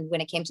 and then when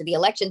it came to the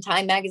election,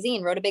 Time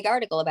magazine wrote a big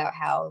article about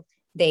how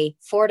they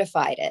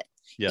fortified it,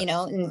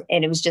 and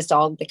it was just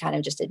all, they kind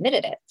of just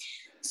admitted it.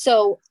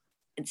 So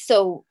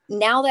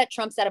now that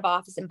Trump's out of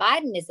office and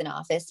Biden is in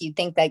office, you'd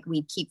think that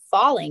we'd keep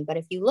falling. But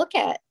if you look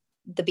at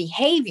the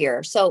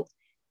behavior, so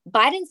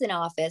Biden's in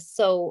office,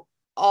 so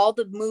all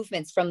the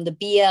movements from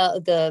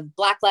the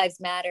Black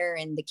Lives Matter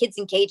and the kids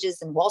in cages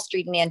and Wall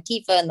Street and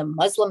Antifa and the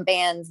Muslim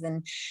bans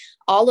and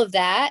all of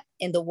that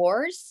and the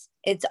wars,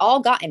 it's all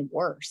gotten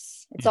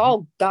worse. It's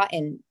all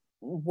gotten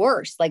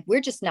worse. Like,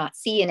 we're just not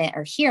seeing it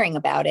or hearing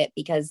about it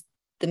because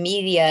the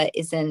media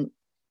isn't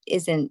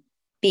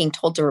being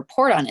told to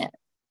report on it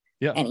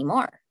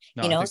anymore.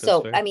 No,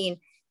 so I mean,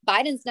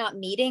 Biden's not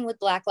meeting with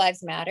Black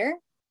Lives Matter.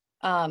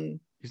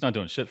 He's not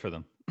doing shit for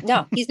them.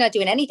 No, he's not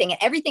doing anything.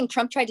 And everything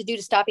Trump tried to do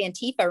to stop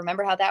Antifa,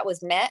 remember how that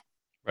was met?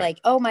 Right. Like,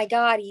 oh my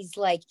God, he's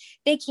like,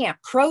 they can't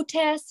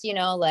protest,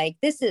 like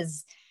this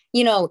is,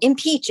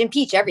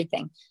 impeach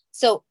everything.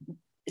 So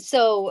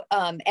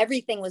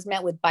everything was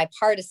met with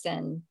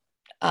bipartisan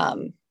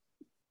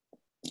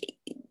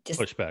just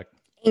pushback,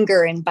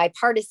 anger, and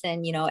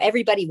bipartisan.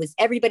 Everybody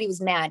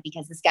was mad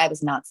because this guy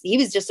was not. He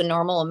was just a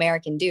normal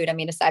American dude. I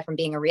mean, aside from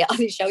being a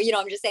reality show,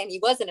 I'm just saying he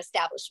was an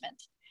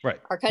establishment. Right.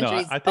 Our country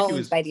is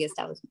owned by the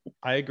establishment.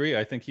 I agree.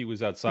 I think he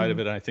was outside of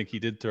it. And I think he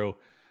did throw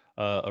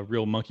a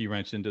real monkey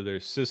wrench into their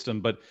system.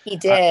 But he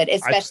did,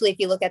 especially if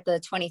you look at the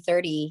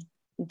 2030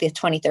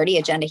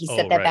 agenda. He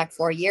set that back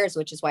 4 years,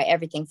 which is why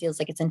everything feels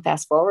like it's in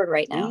fast forward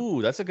right now.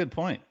 Ooh, that's a good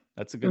point.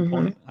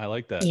 Point. I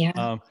like that.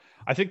 Yeah.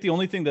 I think the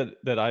only thing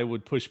that I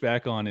would push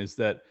back on is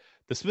that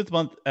the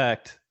Smith-Mundt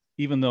Act,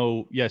 even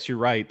though, yes, you're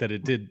right, that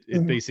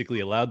it basically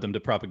allowed them to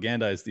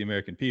propagandize the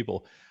American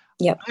people.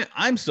 Yep.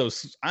 I'm so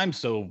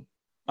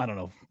I don't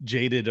know,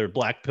 jaded or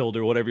black pilled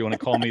or whatever you want to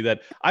call me,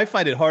 that I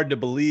find it hard to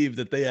believe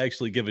that they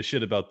actually give a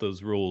shit about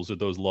those rules or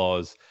those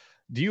laws.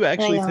 Do you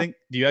actually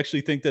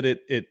think that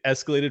it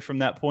escalated from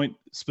that point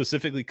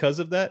specifically because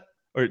of that?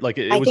 Or like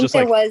it was just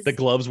like the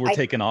gloves were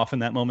taken off in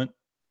that moment?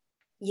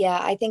 Yeah,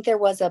 I think there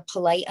was a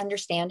polite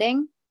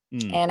understanding.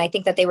 And I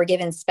think that they were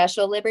given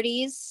special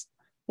liberties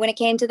when it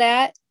came to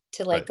that,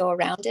 to like go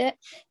around it.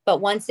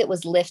 But once it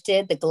was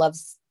lifted, the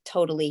gloves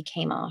totally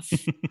came off.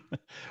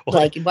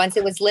 Like once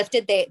it was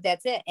lifted,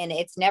 that's it. And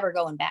it's never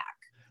going back.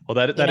 Well,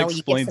 that explains,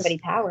 you give somebody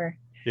power.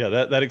 Yeah,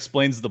 that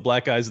explains the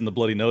black eyes and the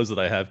bloody nose that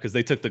I have, because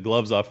they took the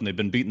gloves off and they've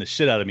been beating the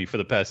shit out of me for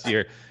the past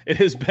year. It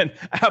has been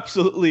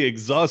absolutely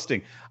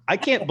exhausting. I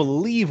can't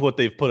believe what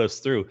they've put us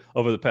through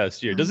over the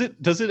past year. Does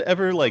it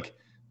ever, like,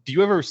 do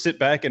you ever sit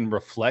back and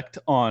reflect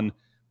on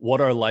what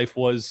our life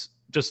was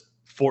just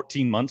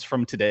 14 months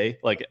from today?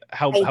 Like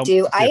how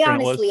do. I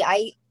honestly,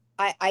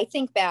 I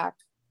think back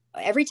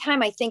every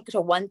time I think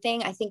to one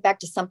thing, I think back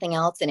to something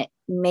else and it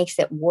makes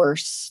it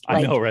worse.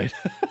 I know, right?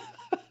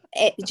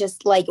 It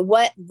just like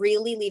what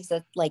really leaves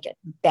a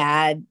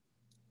bad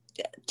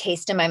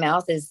taste in my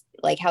mouth is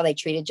like how they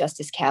treated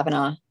Justice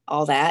Kavanaugh,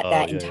 all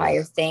that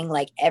entire thing.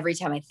 Like every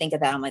time I think of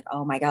that, I'm like,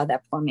 oh my God,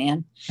 that poor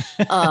man.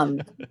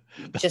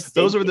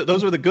 Those were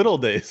the good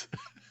old days.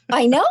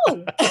 I know.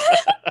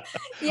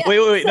 Yeah,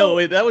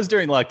 wait. That was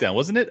during lockdown,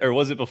 wasn't it? Or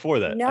was it before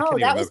that? No,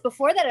 that was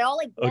before that. It all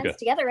like blends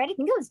together, right? I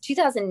think it was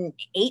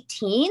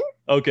 2018.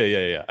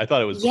 Okay, yeah. I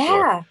thought it was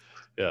before.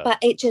 Yeah. But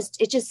I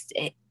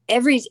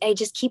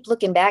just keep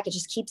looking back. It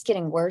just keeps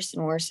getting worse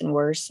and worse and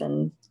worse.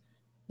 And,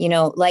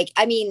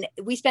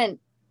 we spent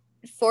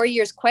 4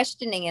 years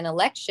questioning an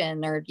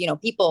election, or,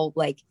 people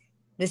like,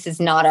 this is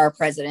not our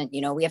president.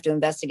 We have to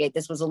investigate.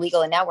 This was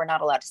illegal. And now we're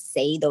not allowed to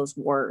say those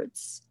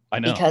words. I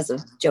know. Because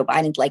of Joe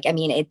Biden.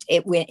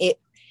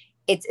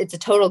 It's a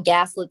total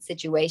gaslit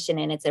situation,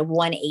 and it's a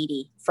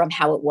 180 from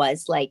how it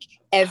was. Like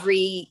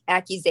every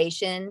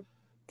accusation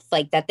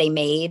like that they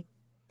made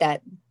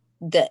that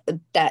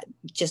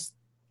just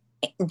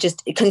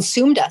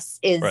consumed us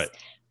is right.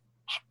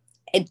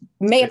 It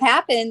may have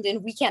happened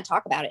and we can't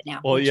talk about it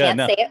now. Well, you can't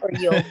say it or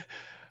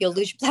you'll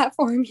lose your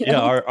platform. Yeah,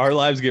 our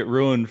lives get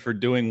ruined for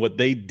doing what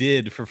they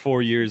did for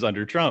 4 years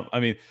under Trump. I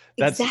mean,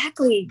 that's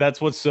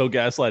what's so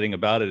gaslighting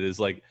about it, is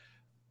like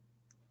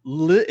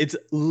it's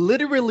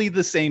literally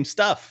the same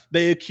stuff.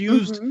 They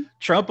accused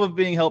Trump of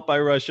being helped by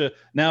Russia.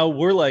 Now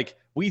we're like,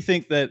 we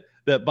think that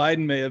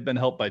Biden may have been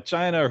helped by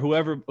China or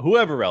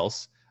whoever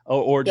else,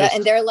 or just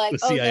and they're like, the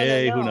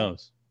CIA. No. Who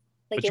knows?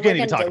 Like, we're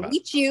going to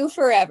delete you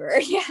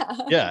forever.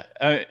 Yeah.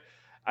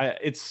 Yeah.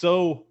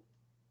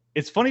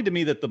 It's funny to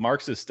me that the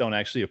Marxists don't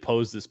actually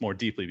oppose this more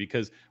deeply,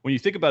 because when you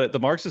think about it, the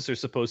Marxists are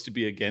supposed to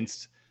be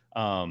against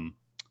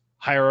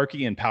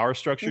hierarchy and power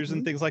structures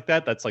and things like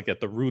that. That's like at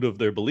the root of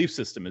their belief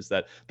system, is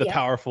that the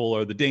powerful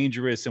are the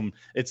dangerous, and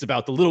it's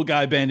about the little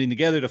guy banding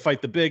together to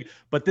fight the big.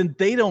 But then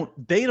they don't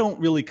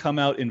really come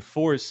out in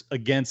force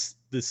against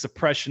the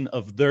suppression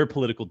of their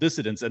political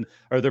dissidents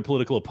or their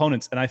political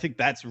opponents. And I think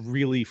that's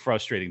really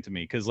frustrating to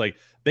me, because like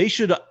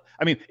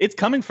it's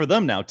coming for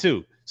them now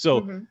too.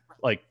 So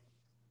like,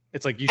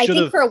 it's like you should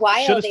have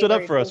stood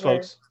up for us,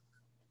 folks.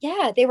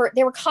 Yeah, they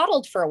were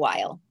coddled for a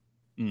while.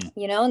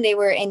 And they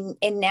were, and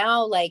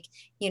now like,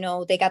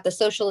 they got the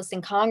socialists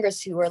in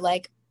Congress who were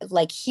like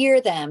hear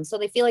them. So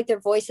they feel like their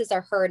voices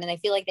are heard, and they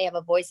feel like they have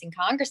a voice in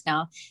Congress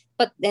now,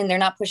 but then they're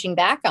not pushing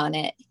back on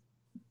it.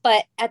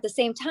 But at the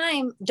same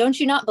time, don't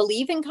you not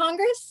believe in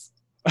Congress?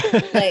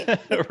 Like,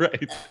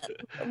 right.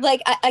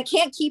 Like I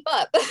can't keep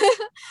up.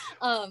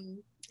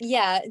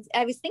 Yeah,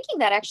 I was thinking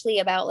that actually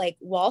about like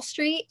Wall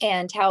Street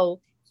and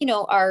how,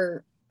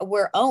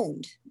 we're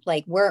owned.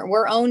 Like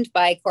we're owned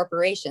by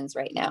corporations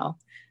right now.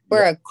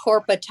 We're a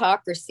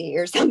corporatocracy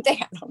or something.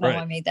 I don't know why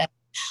I made that.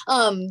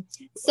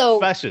 So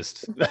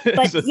fascist.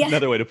 That's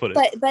another way to put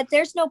it. But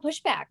there's no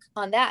pushback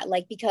on that,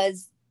 like,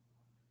 because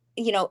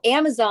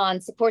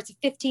Amazon supports a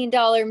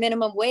 $15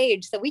 minimum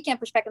wage, so we can't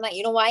push back on that.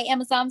 You know why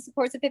Amazon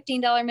supports a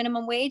 $15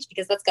 minimum wage?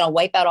 Because that's going to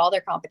wipe out all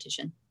their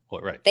competition.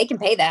 Well, right. They can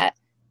pay that.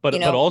 But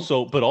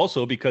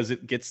also because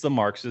it gets the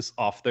Marxists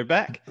off their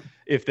back.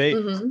 If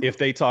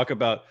they talk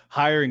about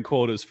hiring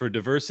quotas for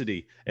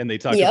diversity, and they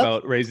talk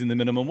about raising the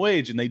minimum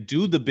wage, and they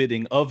do the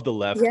bidding of the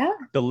left,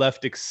 the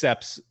left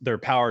accepts their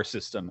power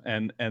system,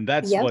 and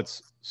that's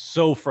what's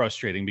so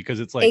frustrating, because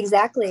it's like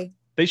exactly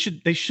they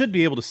should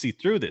be able to see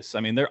through this. I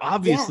mean, they're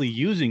obviously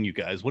using you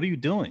guys. What are you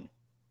doing?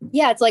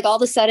 Yeah, it's like all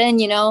of a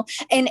sudden,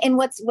 and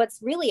what's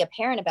really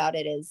apparent about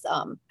it is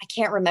I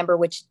can't remember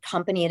which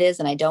company it is,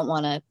 and I don't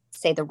want to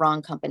say the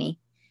wrong company.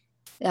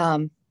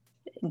 Gay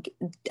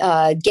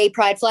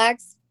pride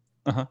flags.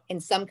 In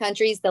some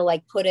countries, they'll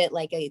like put it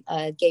like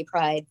a gay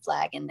pride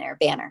flag in their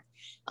banner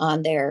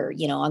on their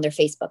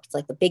Facebook. It's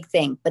like the big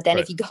thing. But then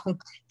if you go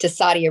to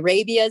Saudi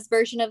Arabia's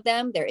version of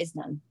them, there is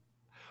none.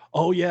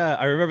 Oh yeah,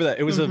 I remember that.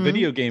 It was a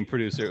video game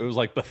producer. It was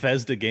like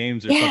Bethesda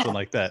Games or something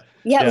like that.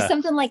 Yeah, it was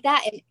something like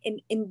that.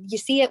 And you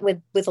see it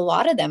with a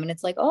lot of them, and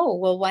it's like, oh,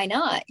 well, why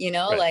not?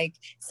 Right. Like,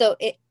 so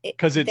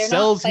because it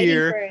sells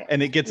here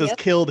and it gets us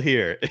killed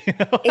here.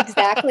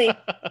 Exactly.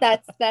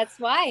 That's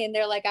why. And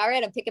they're like, all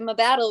right, I'm picking my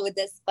battle with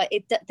this, but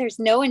there's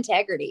no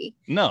integrity.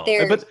 No,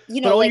 but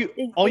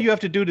all you have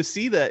to do to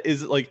see that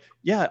is like,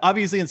 yeah,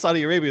 obviously in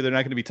Saudi Arabia, they're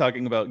not going to be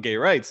talking about gay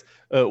rights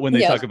when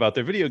they talk about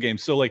their video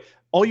games. So like,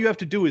 all you have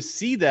to do is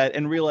see that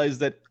and realize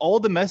that all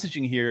the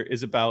messaging here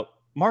is about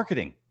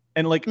marketing.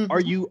 And like, are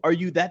you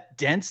that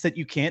dense that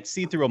you can't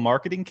see through a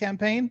marketing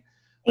campaign?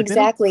 Like,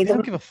 exactly. They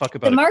don't give a fuck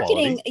about the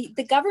marketing. Equality.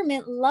 The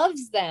government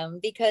loves them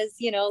because,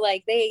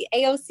 like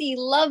AOC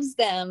loves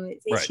them.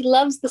 Right. She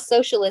loves the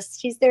socialists.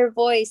 She's their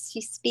voice.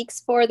 She speaks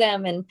for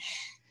them. And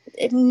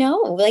no,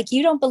 like,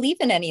 you don't believe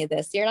in any of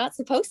this. You're not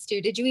supposed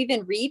to. Did you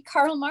even read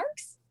Karl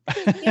Marx?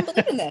 You don't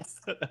believe in this.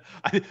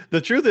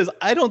 The truth is,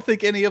 I don't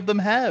think any of them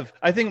have.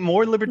 I think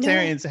more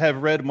libertarians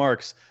have read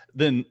Marx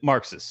than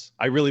Marxists.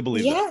 I really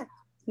believe that.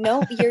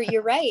 No,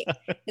 you're right.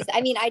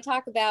 I mean, I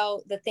talk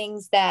about the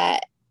things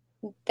that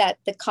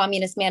the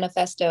Communist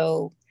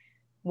Manifesto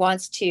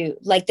wants to,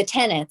 like the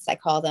tenets, I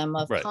call them,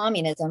 of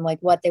communism, like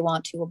what they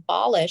want to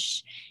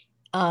abolish.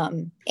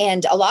 And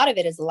a lot of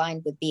it is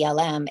aligned with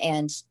BLM,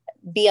 and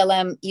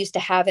BLM used to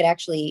have it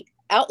actually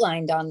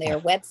outlined on their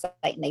website,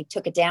 and they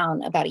took it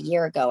down about a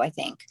year ago, I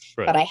think.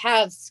 Right. But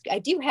I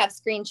do have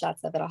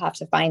screenshots of it. I'll have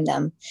to find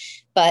them.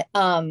 But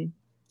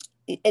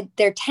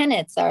their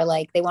tenets are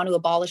like, they want to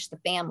abolish the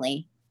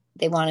family.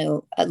 They want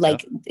to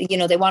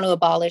they want to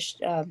abolish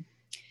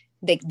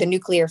the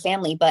nuclear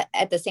family. But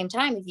at the same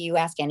time, if you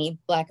ask any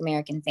Black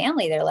American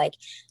family, they're like,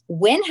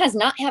 when has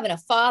not having a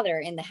father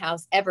in the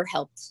house ever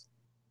helped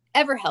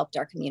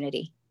our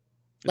community?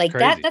 It's like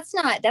crazy. that's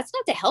not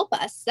to help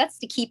us. That's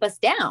to keep us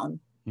down.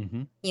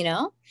 Mm-hmm.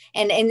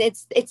 And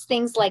it's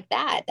things like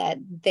that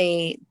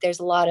there's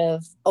a lot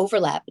of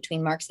overlap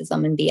between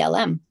Marxism and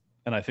BLM.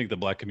 And I think the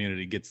Black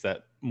community gets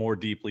that more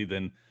deeply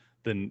than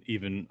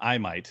even I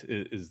might,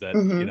 is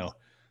that,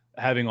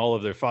 having all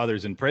of their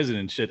fathers in prison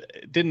and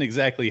shit didn't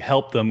exactly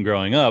help them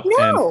growing up.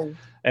 No.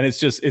 And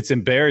it's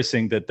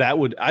embarrassing that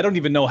would, I don't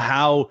even know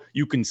how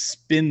you can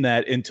spin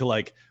that into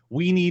like,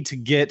 we need to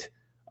get,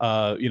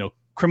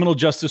 criminal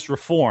justice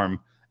reform.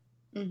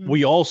 Mm-hmm.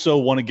 We also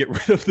want to get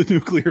rid of the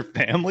nuclear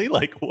family.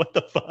 Like, what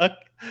the fuck?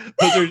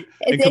 Those are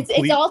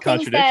it's all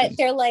things that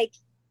they're like,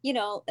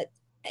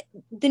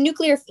 the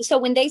nuclear. So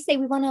when they say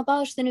we want to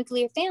abolish the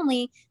nuclear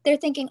family, they're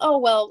thinking, oh,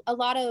 well, a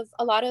lot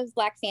of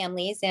Black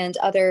families and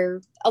a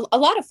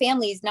lot of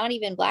families, not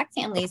even Black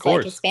families,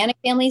 like Hispanic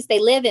families, they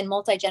live in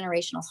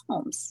multi-generational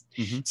homes.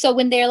 Mm-hmm. So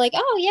when they're like,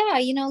 oh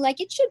yeah,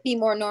 like it should be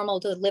more normal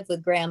to live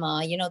with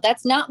grandma,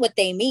 that's not what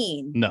they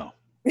mean. No.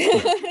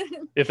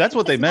 If that's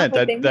what they meant,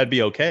 that'd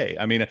be okay.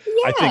 I mean,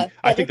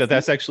 I think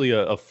that's actually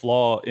a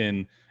flaw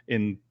in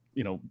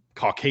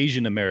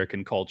Caucasian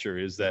American culture,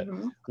 is that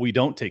we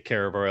don't take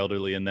care of our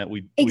elderly, and that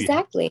we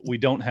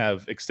don't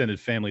have extended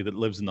family that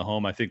lives in the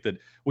home. I think that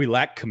we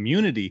lack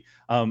community.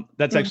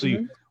 That's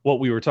actually what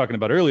we were talking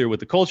about earlier with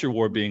the culture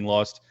war being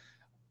lost.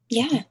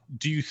 Yeah.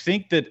 Do you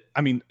think that,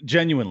 I mean,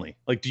 genuinely,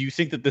 like, do you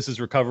think that this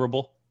is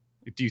recoverable?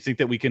 Do you think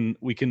that we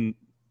can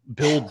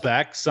build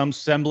back some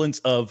semblance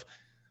of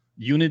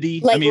unity?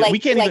 Like, I mean, we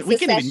can't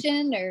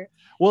even. Or...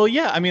 Well,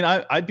 yeah. I mean,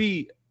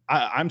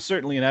 I'm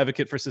certainly an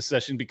advocate for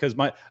secession, because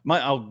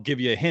I'll give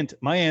you a hint.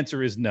 My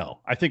answer is no.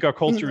 I think our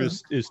culture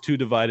is too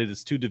divided.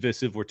 It's too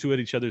divisive. We're too at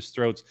each other's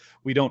throats.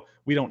 We don't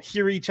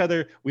hear each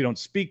other. We don't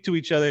speak to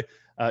each other.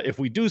 If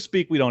we do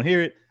speak, we don't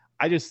hear it.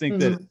 I just think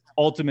that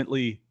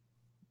ultimately,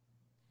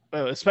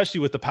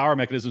 especially with the power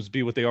mechanisms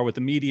be what they are with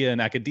the media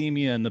and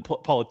academia and the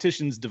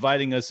politicians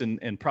dividing us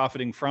and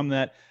profiting from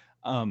that,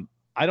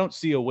 I don't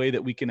see a way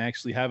that we can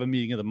actually have a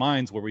meeting of the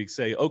minds where we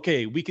say,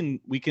 okay, we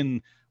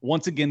can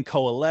once again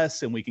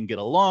coalesce, and we can get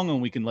along, and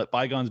we can let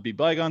bygones be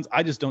bygones.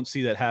 I just don't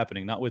see that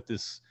happening, not with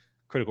this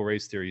critical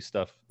race theory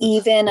stuff.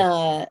 Even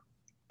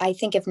I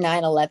think if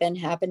 9/11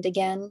 happened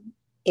again,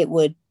 it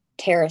would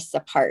tear us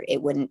apart.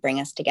 It wouldn't bring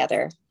us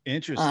together.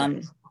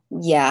 Interesting.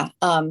 Yeah.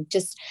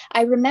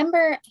 I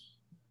remember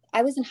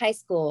I was in high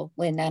school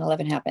when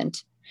 9/11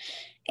 happened.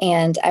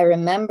 And I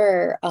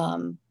remember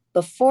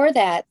before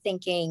that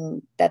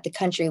thinking that the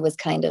country was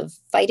kind of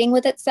fighting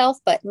with itself,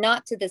 but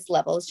not to this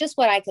level. It's just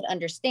what I could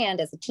understand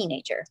as a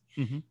teenager.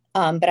 Mm-hmm.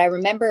 But I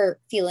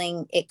remember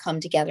feeling it come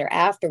together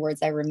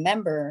afterwards. I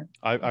remember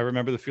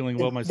the feeling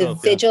well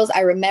myself. The vigils. I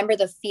remember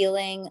the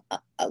feeling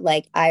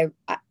like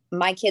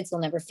my kids will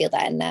never feel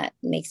that. And that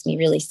makes me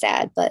really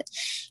sad. But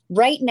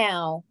right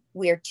now,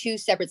 we are two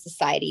separate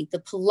societies. The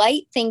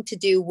polite thing to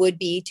do would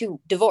be to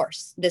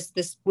divorce. This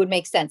would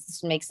make sense.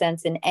 This would make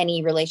sense in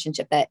any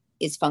relationship that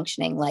is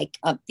functioning like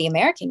the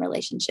American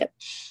relationship.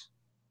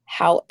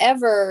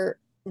 However,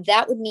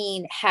 that would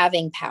mean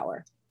having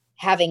power,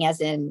 having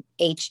as in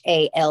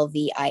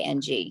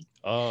HALVING.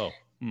 Oh.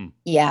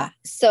 Yeah.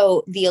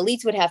 So the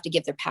elites would have to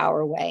give their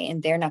power away,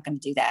 and they're not going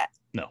to do that.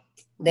 No.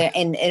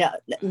 And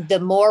the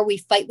more we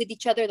fight with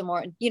each other, the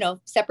more,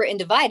 separate and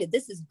divided,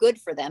 this is good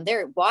for them.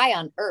 Why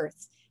on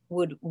earth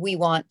would we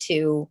want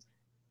to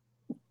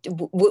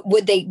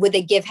would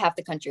they give half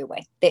the country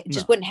away? It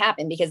just wouldn't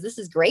happen, because this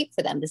is great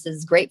for them. This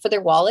is great for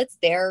their wallets.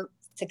 They're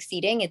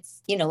succeeding.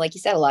 It's, like you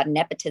said, a lot of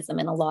nepotism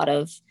and a lot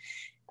of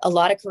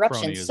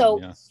corruption. Cronyism,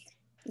 so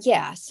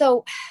yeah.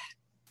 So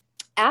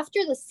after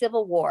the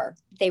Civil War,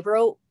 they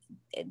wrote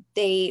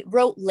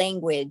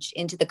language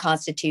into the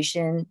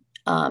Constitution.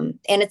 And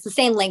it's the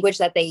same language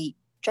that they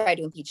tried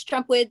to impeach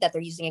Trump with, that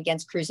they're using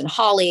against Cruz and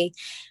Hawley.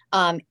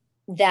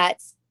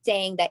 That's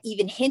saying that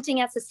even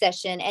hinting at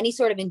secession, any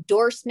sort of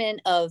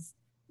endorsement of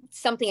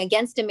something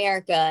against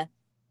America,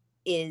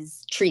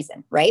 is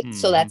treason, right? Mm-hmm.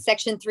 So that's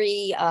Section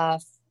 3,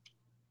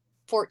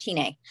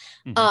 14A.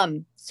 Mm-hmm.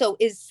 So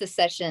is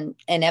secession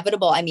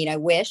inevitable? I mean, I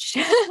wish,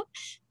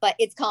 but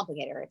it's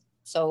complicated.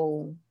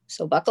 So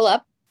buckle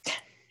up.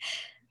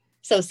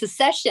 So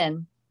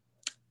secession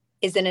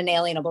is an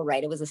inalienable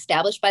right. It was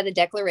established by the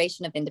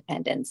Declaration of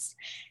Independence.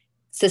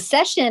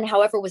 Secession,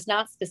 however, was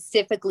not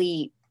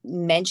specifically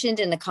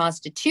mentioned in the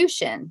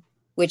Constitution,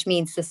 which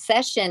means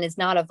secession is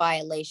not a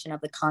violation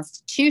of the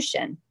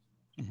Constitution.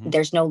 Mm-hmm.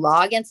 There's no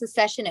law against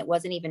secession. It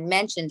wasn't even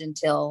mentioned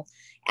until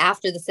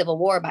after the Civil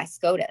War by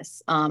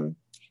SCOTUS.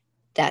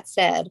 That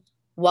said,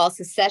 while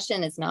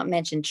secession is not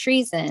mentioned,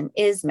 treason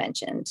is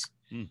mentioned.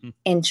 Mm-hmm.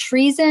 And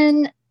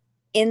treason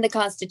in the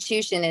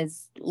Constitution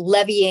is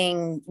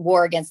levying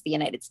war against the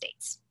United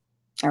States.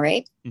 All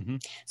right. Mm-hmm.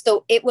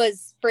 So it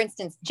was, for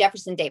instance,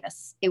 Jefferson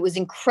Davis. It was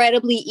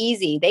incredibly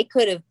easy. They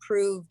could have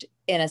proved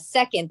in a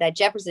second that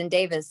Jefferson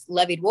Davis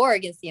levied war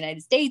against the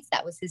United States.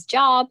 That was his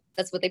job.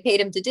 That's what they paid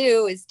him to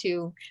do, is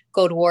to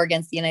go to war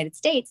against the United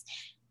States.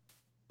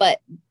 But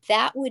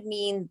that would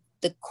mean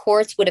the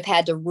courts would have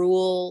had to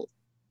rule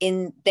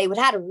they would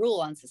have had a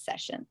rule on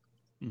secession.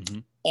 Mm-hmm.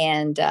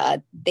 And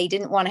they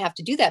didn't want to have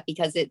to do that,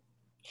 because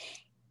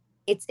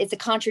it's a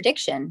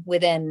contradiction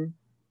within,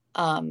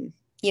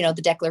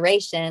 the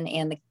Declaration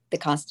and the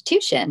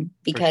Constitution,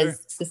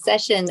 because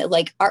secession,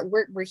 like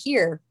we're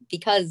here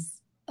because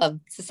of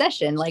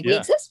secession, like we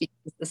exist because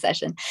of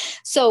secession.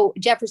 So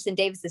Jefferson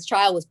Davis's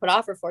trial was put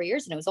off for 4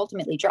 years, and it was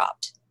ultimately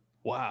dropped.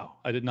 Wow.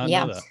 I did not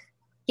know that.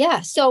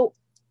 Yeah. So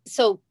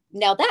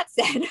now that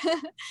said,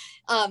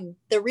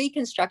 the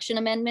Reconstruction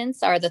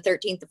Amendments are the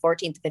 13th, the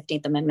 14th, the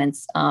 15th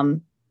Amendments.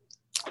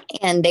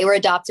 And they were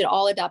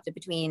all adopted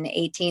between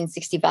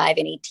 1865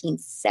 and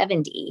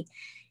 1870.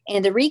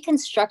 And the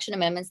Reconstruction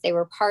Amendments, they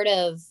were part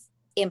of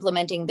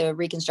implementing the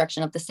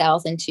reconstruction of the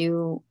South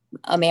into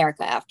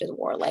America after the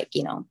war. Right.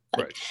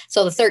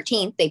 So the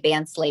 13th, they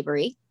banned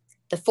slavery.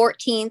 The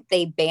 14th,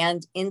 they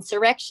banned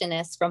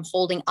insurrectionists from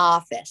holding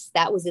office.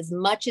 That was as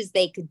much as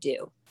they could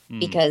do,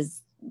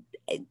 because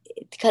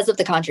of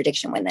the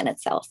contradiction within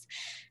itself.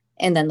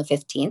 And then the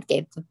 15th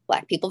gave the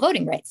Black people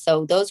voting rights.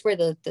 So those were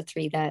the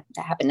three that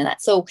happened in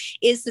that. So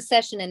is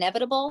secession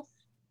inevitable?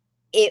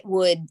 It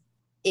would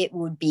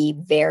be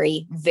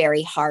very,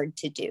 very hard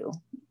to do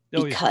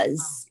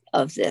because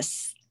of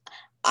this.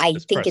 I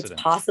think it's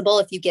possible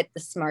if you get the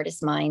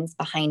smartest minds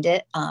behind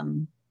it.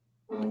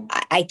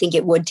 I think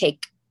it would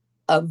take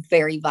a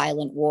very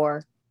violent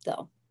war,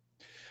 though.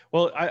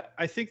 Well,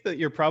 I think that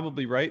you're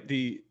probably right.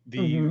 The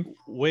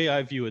way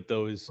I view it,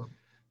 though, is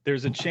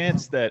there's a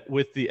chance that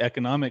with the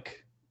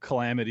economic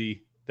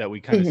calamity that we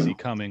kind of see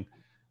coming,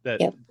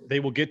 that they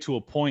will get to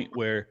a point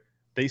where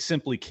they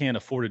simply can't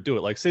afford to do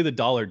it. Like, say the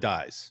dollar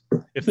dies.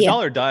 If the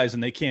dollar dies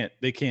and they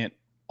can't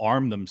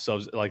arm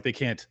themselves, like they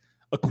can't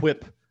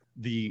equip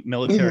the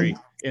military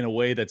in a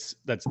way that's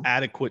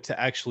adequate to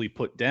actually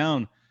put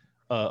down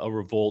a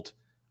revolt,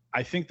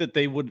 I think that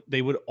they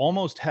would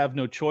almost have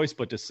no choice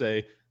but to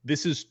say,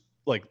 this is,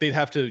 like, they'd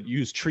have to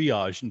use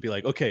triage and be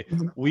like, okay,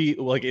 we,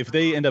 like, if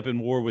they end up in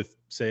war with,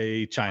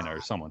 say, China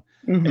or someone,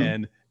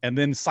 and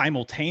then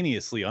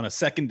simultaneously on a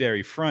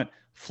secondary front,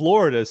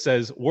 Florida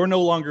says we're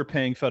no longer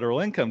paying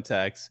federal income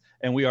tax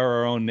and we are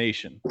our own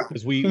nation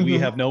because we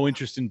have no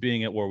interest in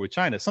being at war with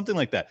China, something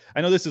like that.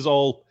 I know this is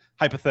all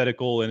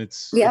hypothetical and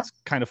it's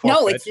kind of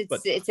far-fetched. No,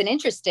 it's an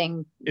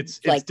interesting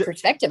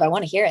perspective. I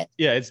want to hear it.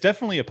 Yeah, it's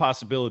definitely a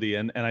possibility,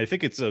 and I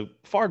think it's a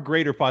far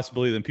greater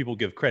possibility than people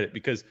give credit,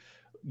 because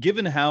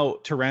given how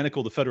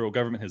tyrannical the federal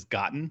government has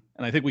gotten,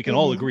 and I think we can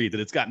all agree that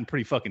it's gotten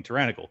pretty fucking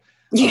tyrannical.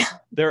 Yeah.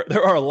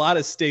 There are a lot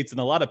of states and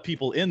a lot of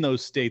people in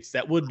those states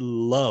that would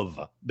love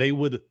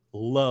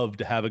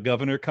to have a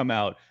governor come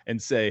out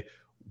and say,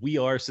 we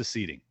are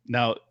seceding.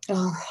 Now,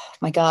 oh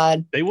my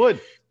God, they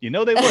would, they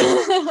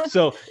would.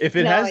 So if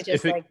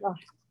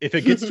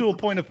it gets to a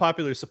point of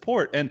popular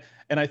support, and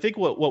I think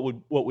what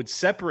would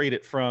separate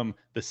it from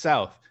the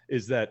South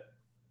is that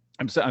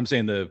I'm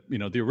saying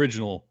the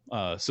original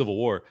Civil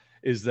War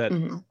is that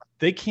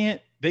they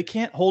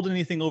can't hold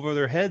anything over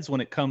their heads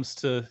when it comes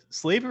to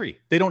slavery.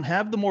 They don't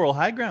have the moral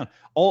high ground.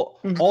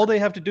 All they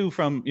have to do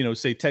from,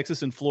 say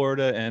Texas and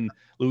Florida and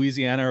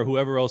Louisiana or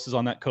whoever else is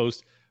on that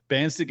coast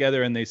bands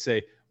together and they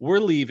say, we're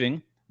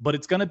leaving, but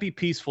it's going to be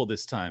peaceful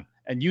this time.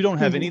 And you don't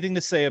have anything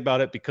to say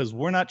about it because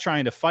we're not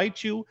trying to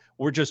fight you.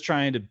 We're just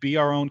trying to be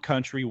our own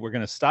country. We're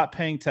going to stop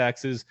paying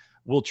taxes.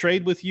 We'll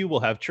trade with you.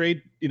 We'll have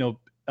trade,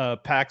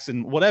 pacts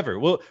and whatever.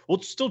 We'll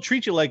still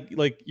treat you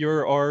like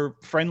you're our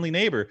friendly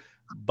neighbor.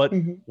 but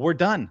we're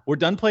done. We're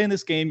done playing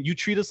this game. You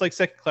treat us like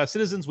second-class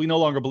citizens. We no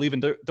longer believe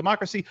in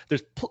democracy.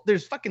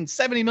 There's fucking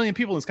 70 million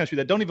people in this country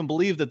that don't even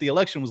believe that the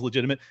election was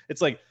legitimate.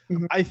 It's like,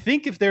 I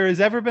think if there has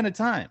ever been a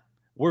time,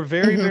 we're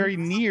very, very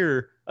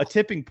near a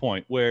tipping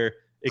point where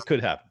it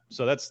could happen.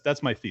 So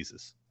that's my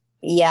thesis.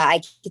 Yeah,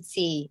 I could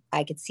see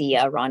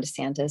Ron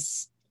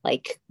DeSantis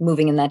like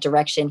moving in that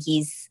direction.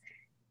 He's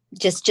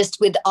just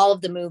with all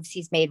of the moves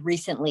he's made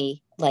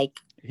recently, like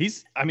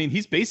he's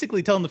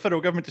basically telling the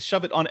federal government to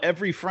shove it on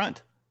every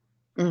front.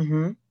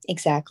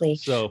 Exactly.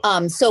 So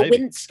maybe.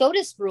 when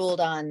SCOTUS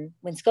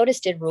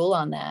did rule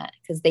on that,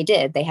 because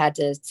they had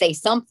to say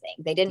something.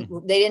 They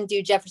didn't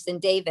do Jefferson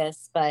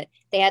Davis, but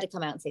they had to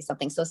come out and say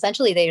something. So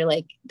essentially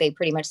they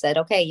pretty much said,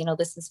 okay,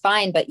 this is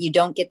fine, but you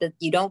don't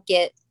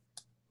get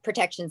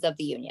protections of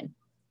the union.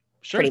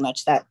 Sure. Pretty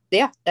much that.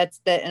 Yeah, that's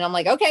the, and I'm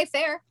like, okay,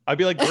 fair. I'd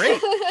be like,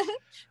 great.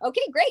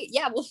 Okay, great.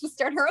 Yeah, we'll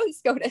start our own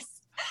SCOTUS.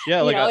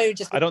 Yeah, like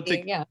I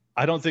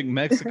don't think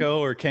Mexico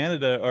or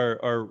Canada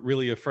are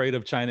really afraid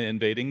of China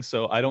invading.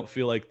 So I don't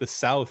feel like the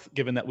South,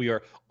 given that we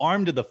are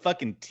armed to the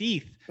fucking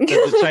teeth, that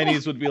the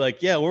Chinese would be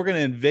like, yeah, we're gonna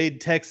invade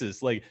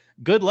Texas. Like,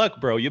 good luck,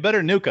 bro. You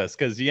better nuke us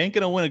because you ain't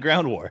gonna win a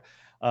ground war.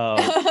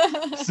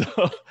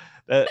 So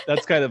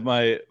that's kind of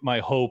my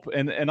hope.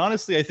 And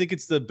honestly, I think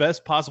it's the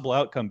best possible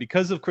outcome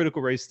because of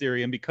critical race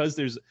theory and because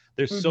there's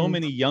so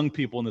many young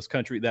people in this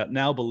country that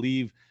now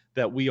believe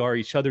that we are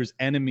each other's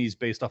enemies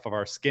based off of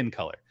our skin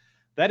color.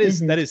 That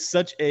is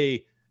such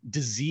a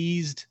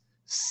diseased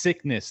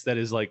sickness that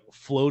is like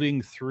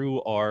floating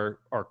through our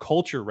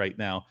culture right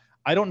now.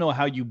 I don't know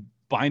how you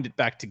bind it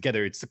back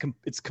together.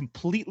 It's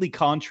completely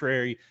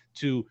contrary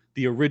to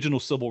the original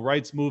civil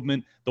rights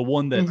movement, the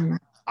one that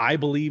I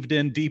believed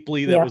in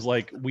deeply, that was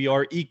like, we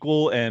are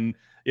equal and,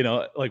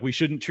 like we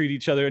shouldn't treat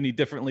each other any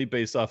differently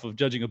based off of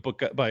judging a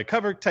book by a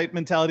cover type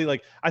mentality.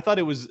 Like I thought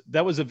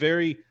that was a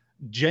very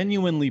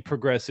genuinely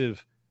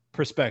progressive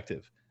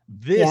perspective.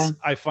 This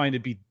I find to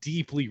be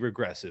deeply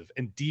regressive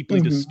and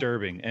deeply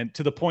disturbing. And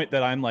to the point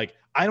that I'm like,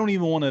 I don't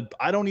even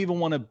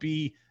want to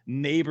be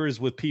neighbors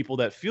with people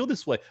that feel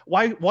this way.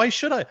 Why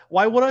should I?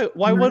 Why would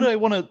I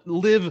want to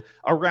live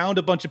around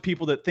a bunch of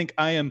people that think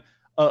I am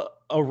a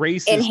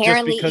racist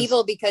inherently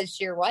evil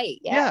because you're white?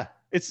 Yeah,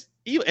 it's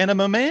evil, and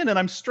I'm a man and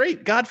I'm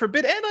straight, God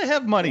forbid, and I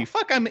have money.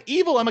 Fuck, I'm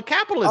evil. I'm a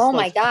capitalist. Oh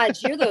my God,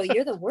 you're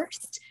the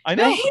worst. I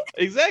know, right?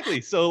 Exactly.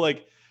 So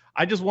like,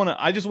 I just want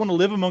to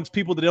live amongst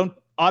people that don't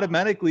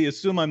automatically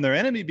assume I'm their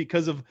enemy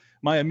because of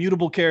my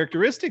immutable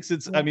characteristics.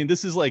 This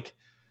is like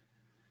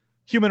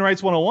human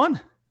rights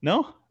 101.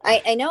 No,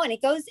 I know, and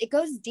it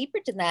goes deeper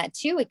to that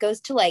too. It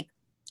goes to like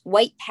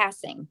white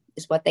passing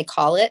is what they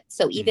call it.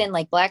 So even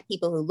like Black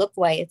people who look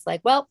white, it's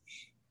like, well,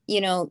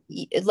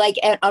 like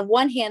on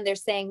one hand they're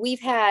saying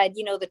we've had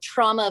the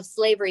trauma of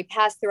slavery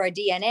passed through our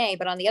DNA,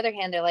 but on the other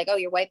hand they're like, oh,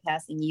 you're white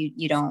passing,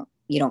 you don't count.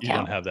 You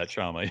don't have that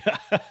trauma.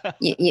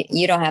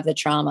 you don't have the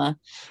trauma.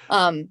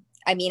 I'm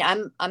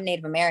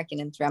Native American,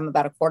 and I'm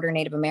about a quarter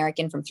Native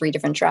American from 3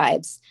 different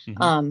tribes.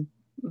 But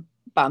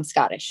I'm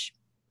Scottish.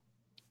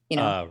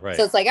 Right.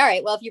 So it's like, all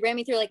right, well, if you ran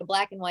me through like a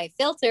black and white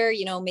filter,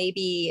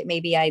 maybe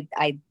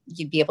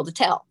you'd be able to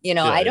tell.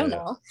 I don't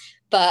know,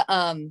 but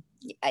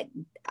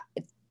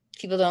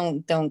people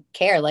don't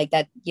care like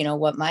that.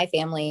 What my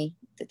family,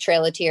 the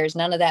Trail of Tears,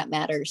 none of that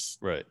matters.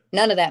 Right.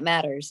 None of that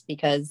matters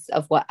because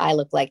of what I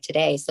look like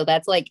today. So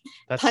that's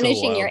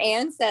punishing your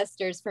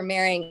ancestors for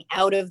marrying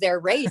out of their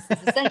race is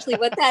essentially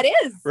what that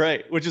is.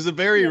 Right. Which is a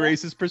very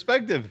racist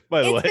perspective,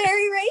 by the way. It's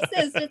very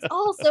racist. It's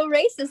all so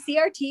racist.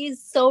 CRT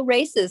is so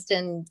racist.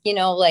 And,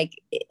 like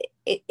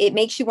it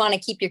makes you want to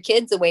keep your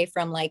kids away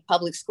from like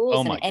public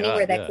schools and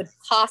anywhere that could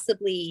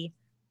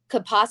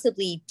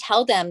possibly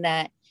tell them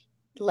that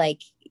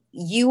like,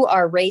 you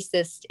are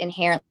racist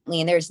inherently,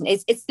 and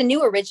it's the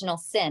new original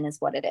sin is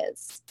what it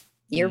is.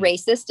 You're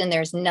racist, and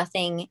there's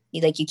nothing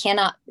like you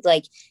cannot,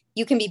 like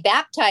you can be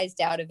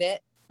baptized out of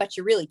it, but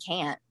you really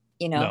can't.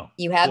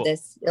 You have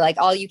this, like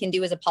all you can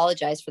do is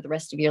apologize for the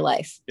rest of your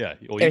life. Yeah,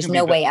 there's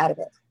no way out of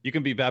it. You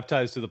can be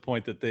baptized to the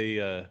point that they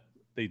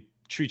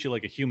treat you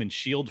like a human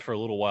shield for a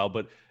little while,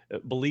 but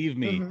believe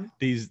me,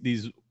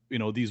 these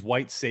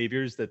white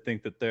saviors that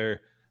think that they're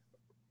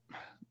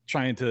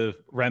trying to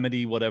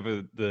remedy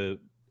whatever the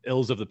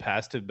ills of the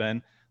past have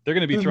been, they're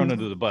going to be thrown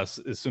under the bus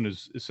as soon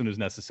as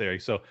necessary.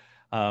 So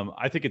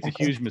I think it's a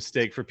huge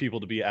mistake for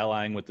people to be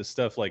allying with this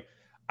stuff. Like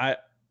I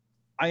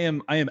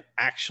am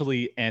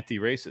actually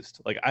anti-racist.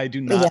 Like I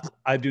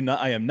am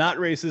not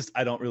racist.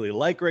 I don't really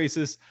like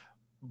racists,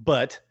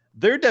 but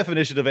their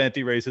definition of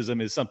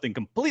anti-racism is something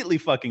completely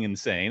fucking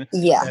insane.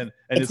 Yeah. And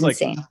it's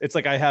insane.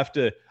 Like I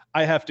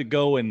have to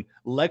go and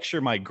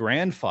lecture my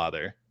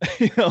grandfather,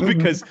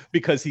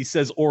 because he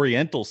says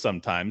Oriental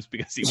sometimes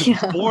because he was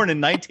born in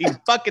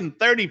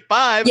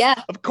 1935. Yeah.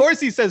 Of course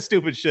he says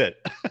stupid shit.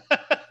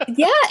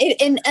 Yeah.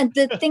 And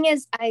the thing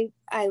is, I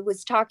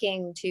was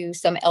talking to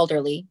some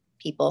elderly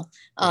people,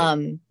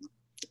 I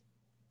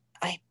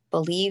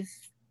believe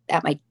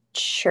at my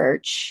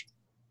church.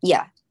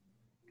 Yeah.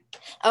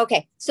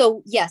 Okay.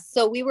 So yes.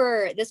 So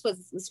this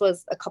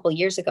was a couple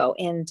years ago,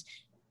 and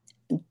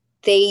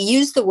they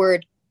used the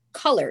word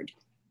colored.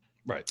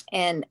 Right.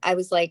 And I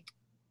was like,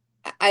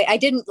 I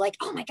didn't like,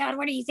 oh my God,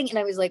 what are you thinking?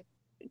 And I was like,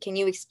 can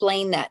you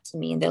explain that to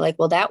me? And they're like,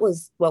 well, that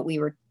was what we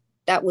were,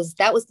 that was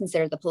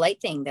considered the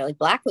polite thing. They're like,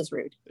 black was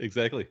rude.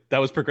 Exactly. That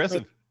was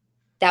progressive. Like,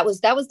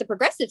 that was the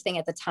progressive thing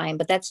at the time,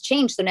 but that's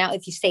changed. So now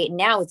if you say it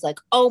now, it's like,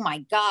 oh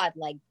my God,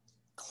 like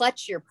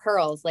clutch your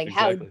pearls. Like,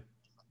 exactly. How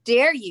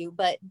dare you?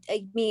 But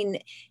I mean,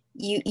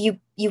 you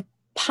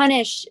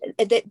punish,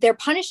 they're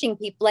punishing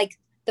people. Like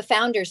the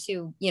founders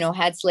who, you know,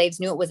 had slaves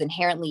knew it was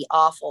inherently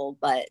awful,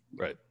 but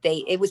right.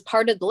 It was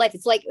part of the life.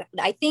 It's like,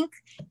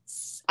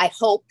 I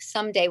hope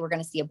someday we're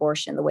going to see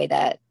abortion the way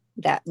that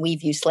we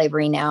view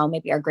slavery now.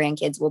 Maybe our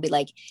grandkids will be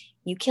like,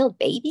 you killed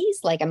babies?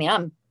 Like, I mean,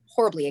 I'm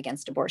horribly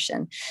against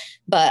abortion,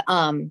 but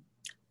I'm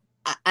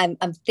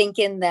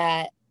thinking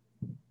that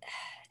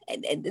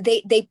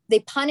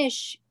they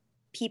punish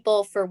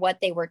people for what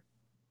they were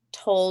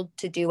told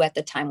to do at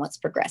the time, what's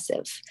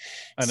progressive.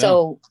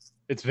 So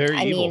it's very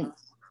evil. Mean,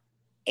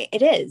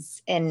 it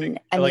is. And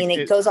I mean,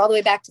 it goes all the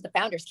way back to the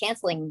founders,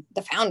 canceling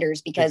the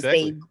founders because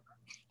exactly. They,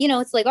 you know,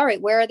 it's like, all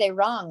right, where are they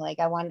wrong? Like,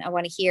 I want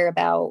to hear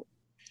about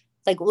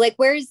like,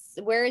 where's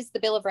the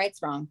Bill of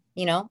Rights wrong?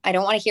 You know, I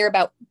don't want to hear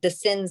about the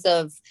sins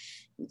of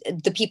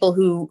the people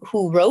who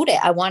wrote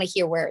it. I want to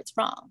hear where it's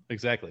wrong.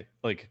 Exactly.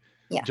 Like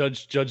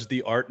judge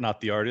the art,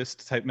 not the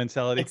artist type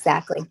mentality.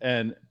 Exactly.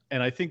 And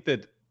I think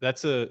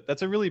that's a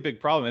really big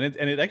problem.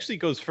 And it actually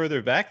goes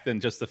further back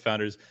than just the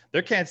founders.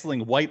 They're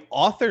canceling white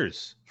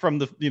authors from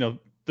the 1200s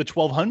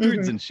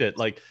mm-hmm. and shit,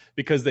 like,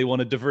 because they want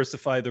to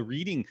diversify the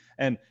reading.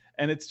 And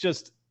it's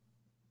just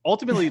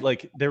ultimately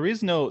like,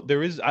 this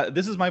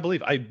is my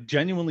belief. I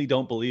genuinely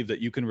don't believe that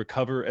you can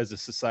recover as a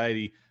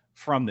society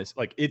from this.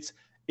 Like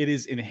it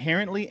is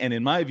inherently, and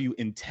in my view,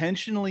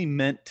 intentionally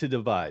meant to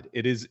divide.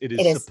 It is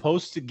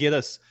supposed to get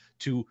us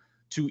to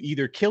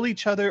either kill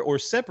each other or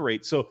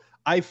separate. So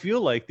I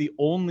feel like the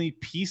only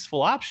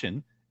peaceful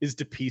option is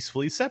to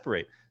peacefully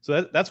separate.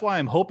 So that's why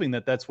I'm hoping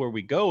that that's where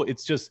we go.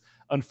 It's just,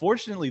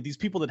 unfortunately, these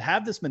people that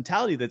have this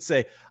mentality that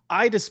say,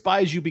 I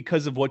despise you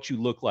because of what you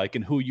look like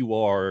and who you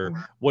are,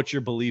 or what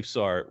your beliefs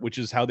are, which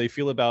is how they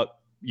feel about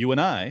you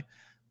and I,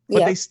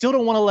 but they still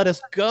don't want to let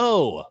us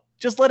go.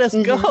 Just let us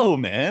mm-hmm. go,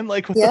 man.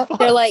 Like, what the fuck?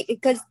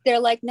 They're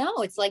like, no,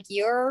 it's like,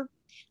 you're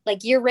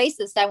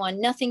racist. I want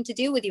nothing to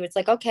do with you. It's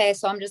like, okay,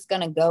 so I'm just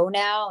going to go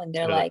now. And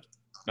they're like,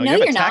 no,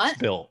 you're not.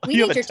 Bill. We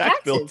you need have a your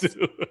tax bill taxes.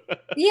 too.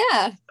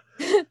 Yeah.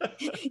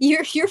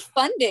 You're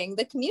funding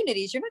the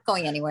communities. You're not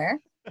going anywhere.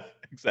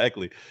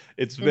 Exactly.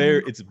 It's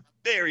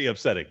very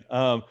upsetting.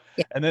 And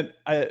then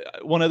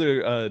one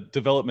other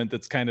development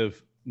that's kind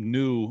of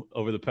new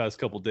over the past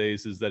couple of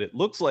days is that it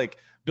looks like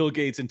Bill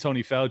Gates and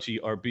Tony Fauci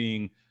are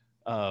being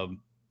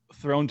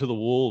thrown to the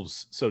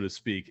wolves, so to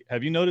speak.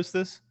 Have you noticed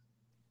this?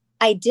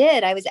 I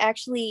did. I was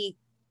actually,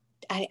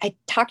 I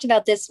talked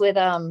about this with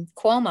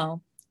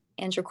Cuomo.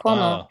 Andrew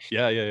Cuomo.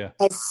 Yeah.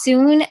 As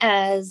soon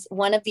as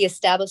one of the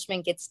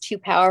establishment gets too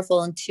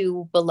powerful and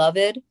too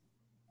beloved,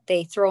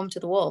 they throw him to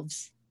the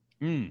wolves.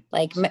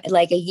 Like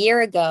a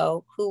year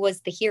ago, who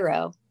was the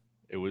hero?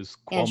 It was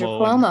Andrew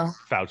Cuomo,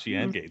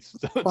 Fauci, and Gates.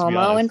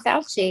 Cuomo and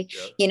Fauci. Yeah.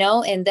 You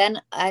know, and then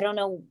I don't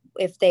know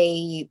if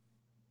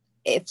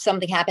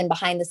something happened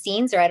behind the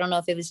scenes, or I don't know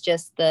if it was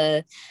just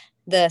the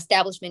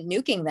establishment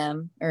nuking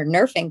them or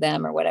nerfing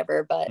them or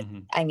whatever. But mm-hmm.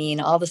 I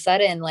mean, all of a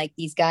sudden, like,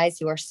 these guys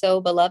who are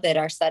so beloved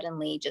are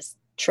suddenly just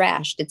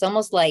trashed. It's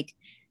almost like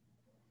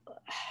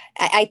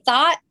I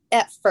thought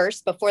at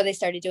first, before they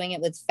started doing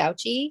it with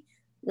Fauci,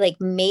 like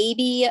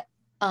maybe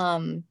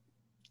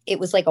it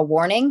was like a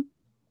warning,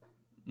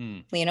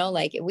 you know,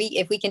 like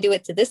if we can do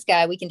it to this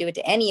guy, we can do it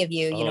to any of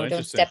you, you know,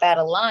 don't step out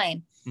of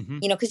line, mm-hmm.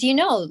 you know, because, you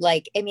know,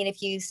 like, I mean,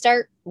 if you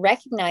start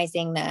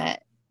recognizing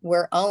that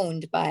we're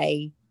owned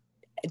by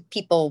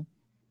people,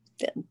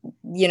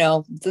 you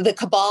know, the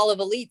cabal of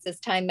elites, as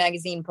Time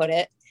magazine put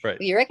it, right.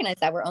 You recognize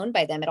that we're owned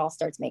by them, it all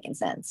starts making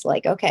sense.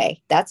 Like,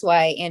 okay, that's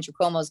why Andrew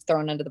Cuomo's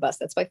thrown under the bus.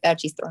 That's why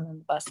Fauci's thrown under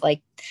the bus.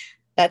 Like,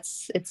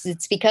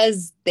 it's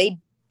because they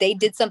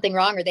did something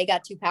wrong, or they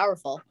got too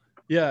powerful.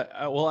 Yeah.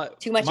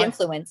 Too much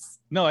influence.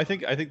 No, I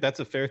think that's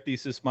a fair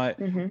thesis. My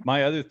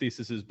other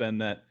thesis has been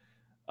that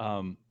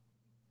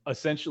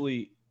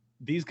essentially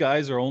these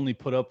guys are only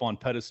put up on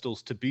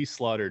pedestals to be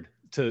slaughtered,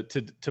 to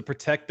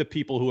protect the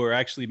people who are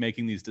actually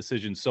making these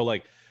decisions. So,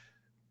 like,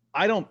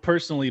 I don't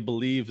personally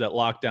believe that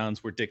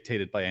lockdowns were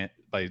dictated by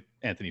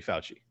Anthony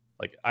Fauci.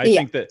 Like, I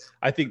think that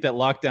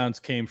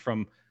lockdowns came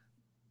from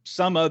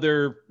some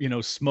other, you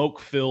know,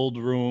 smoke-filled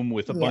room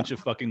with a bunch of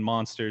fucking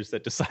monsters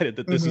that decided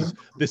that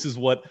this is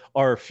what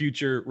our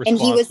future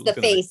response. And he was the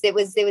face. It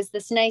was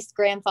this nice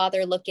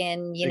grandfather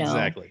looking, you know.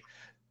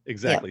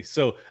 Exactly. Yeah.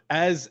 So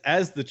as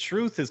the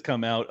truth has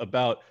come out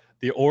about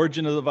the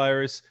origin of the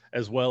virus,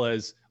 as well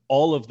as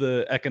all of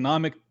the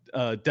economic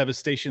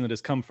devastation that has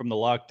come from the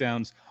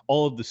lockdowns,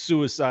 all of the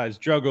suicides,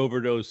 drug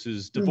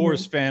overdoses,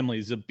 divorced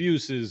families,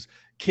 abuses,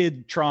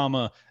 kid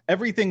trauma,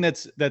 everything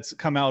that's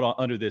come out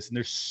under this. And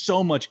there's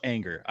so much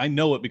anger. I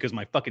know it because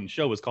my fucking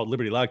show is called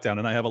Liberty Lockdown,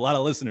 and I have a lot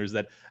of listeners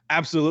that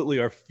absolutely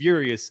are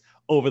furious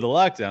over the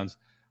lockdowns.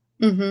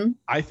 Mm-hmm.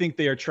 I think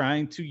they're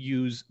going to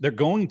use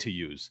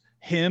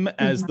him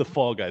as the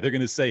fall guy. They're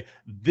going to say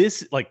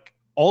this, like,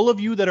 all of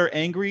you that are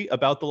angry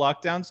about the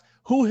lockdowns,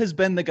 who has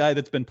been the guy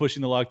that's been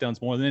pushing the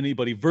lockdowns more than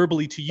anybody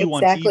verbally to you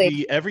on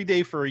TV every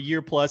day for a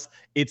year plus?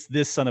 It's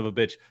this son of a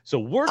bitch. So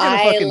we're going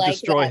to fucking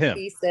destroy him.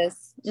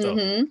 Thesis. So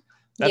mm-hmm.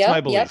 that's my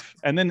belief.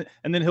 And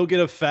then he'll get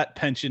a fat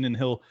pension and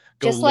he'll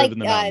go just live in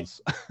the mountains.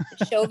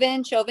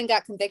 Chauvin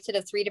got convicted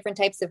of 3 different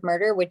types of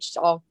murder, which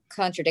all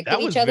contradicted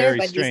each other,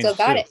 but he still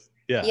got it.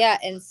 Yeah.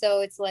 And so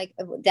it's like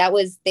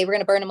they were going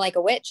to burn him like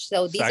a witch.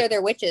 So these are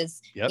their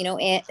witches, you know.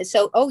 And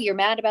so, you're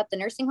mad about the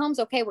nursing homes.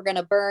 Okay, we're going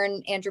to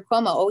burn Andrew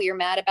Cuomo. Oh, you're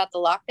mad about the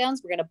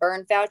lockdowns. We're going to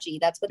burn Fauci.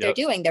 That's what they're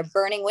doing. They're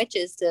burning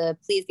witches to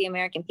please the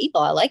American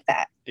people. I like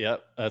that.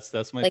 Yep.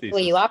 That's my like thesis. the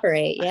way you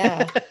operate.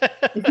 Yeah.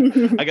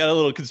 I got a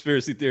little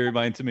conspiracy theory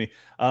mind to me.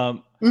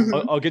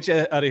 I'll get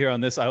you out of here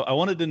on this. I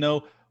wanted to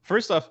know,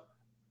 first off,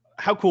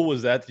 how cool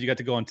was that you got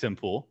to go on Tim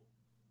Pool?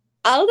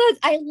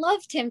 I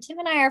love Tim. Tim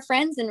and I are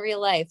friends in real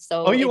life.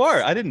 So you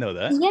are? I didn't know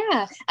that.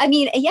 Yeah. I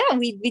mean,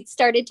 we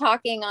started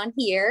talking on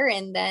here,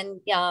 and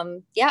then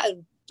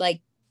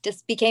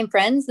just became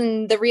friends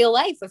in the real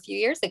life a few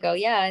years ago.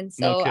 Yeah. And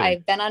so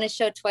I've been on his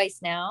show twice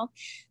now.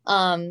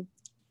 And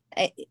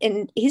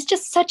he's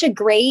just such a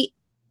great,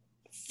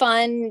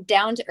 fun,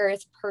 down to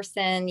earth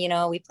person. You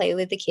know, we play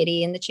with the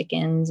kitty and the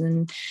chickens,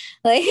 and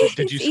like,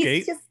 did you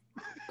skate?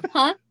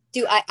 Huh?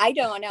 I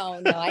don't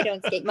know. No, I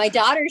don't skate. My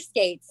daughter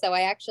skates. So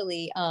I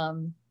actually,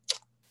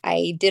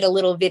 I did a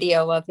little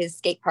video of his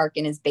skate park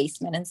in his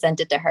basement and sent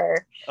it to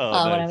her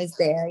nice. When I was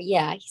there.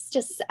 Yeah.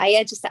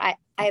 I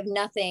have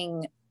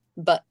nothing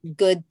but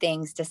good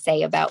things to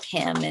say about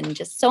him, and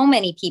just so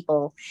many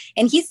people.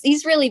 And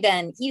he's really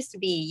been, he used to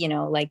be, you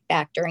know, like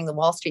back during the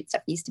Wall Street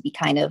stuff, he used to be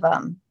kind of,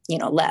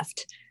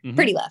 left,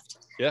 pretty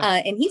left. Yeah.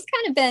 And he's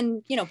kind of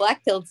been,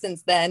 black pilled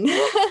since then.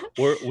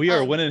 We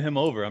are winning him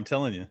over. I'm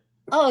telling you.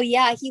 Oh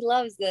yeah, he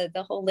loves the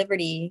whole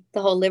liberty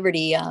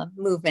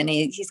movement.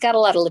 He's got a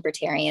lot of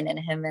libertarian in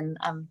him, and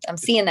I'm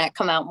seeing that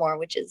come out more,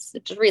 which is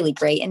really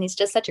great. And he's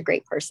just such a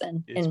great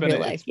person in real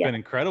life. It's been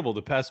incredible.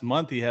 The past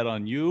month he had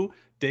on you,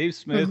 Dave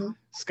Smith,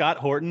 Scott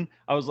Horton.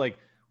 I was like,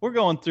 we're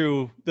going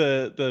through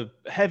the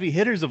heavy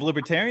hitters of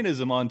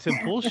libertarianism on Tim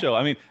Pool's show.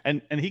 I mean,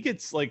 and he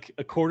gets like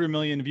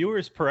 250,000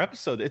 viewers per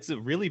episode. It's a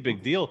really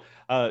big deal.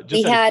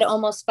 He had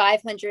almost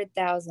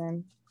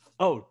 500,000.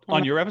 Oh,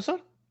 on your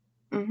episode?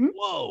 Mm-hmm.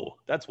 Whoa,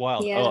 that's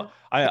wild. Yeah,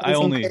 I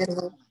only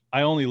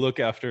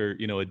look after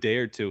a day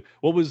or two.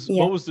 What was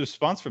the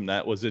response from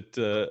that? Was it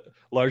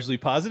largely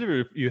positive,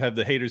 or you have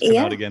the haters come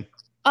out again?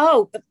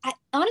 Oh,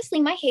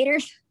 honestly, my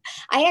haters.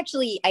 I had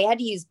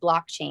to use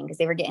blockchain because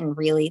they got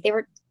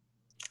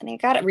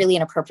it really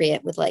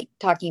inappropriate with like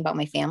talking about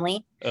my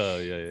family. Oh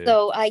yeah.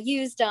 So I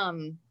used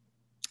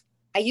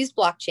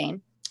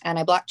blockchain, and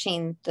I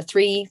blockchained the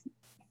three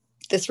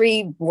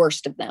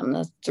worst of them,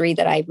 the 3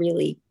 that I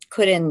really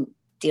couldn't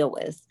deal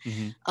with.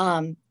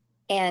 And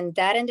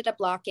that ended up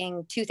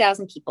blocking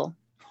 2,000 people.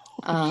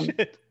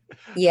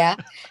 Yeah,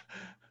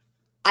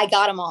 I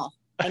got them all.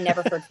 I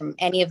never heard from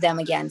any of them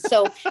again.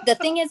 So the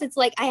thing is, it's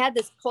like I had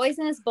this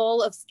poisonous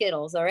bowl of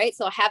Skittles. All right.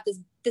 So I have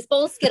this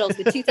bowl of Skittles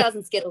with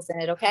 2,000 Skittles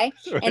in it. Okay.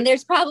 Right. And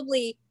there's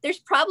probably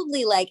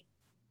like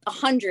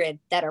 100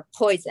 that are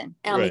poison.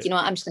 And I'm like, you know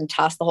what? I'm just going to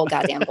toss the whole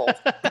goddamn bowl.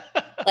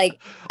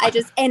 Like I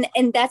just, and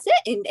that's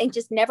it. And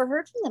just never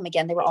heard from them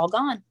again. They were all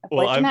gone. I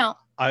wiped them out.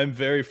 I'm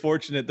very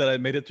fortunate that I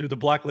made it through the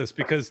blacklist,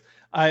 because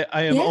I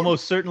am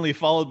almost certainly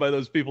followed by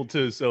those people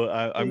too. So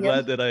I'm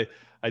glad that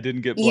I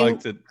didn't get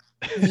blocked.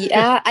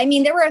 Yeah. I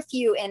mean, there were a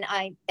few, and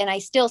I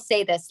still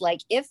say this,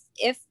 like, if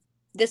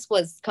this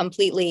was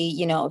completely,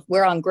 if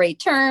we're on great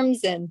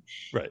terms and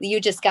you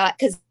just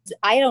because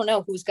I don't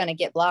know who's going to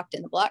get blocked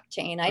in the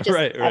blockchain. I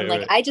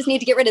just need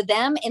to get rid of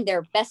them and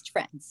their best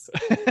friends.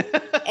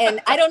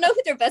 And I don't know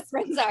who their best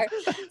friends are.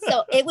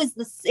 So it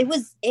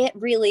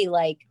really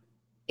like,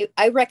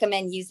 I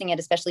recommend using it,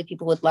 especially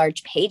people with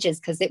large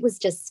pages, because it was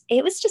just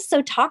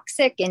so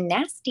toxic and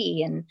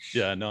nasty. And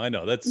yeah, no, I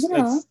know that's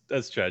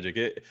tragic.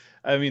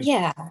 I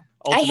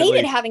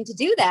hated having to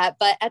do that,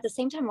 but at the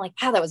same time, I'm like,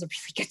 wow, that was a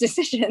really good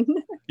decision.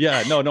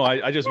 Yeah, no,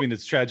 I just mean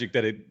it's tragic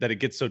that it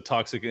gets so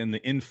toxic in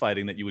the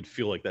infighting that you would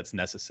feel like that's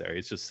necessary.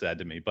 It's just sad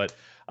to me, but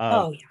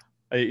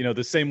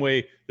the same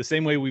way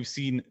we've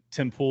seen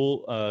Tim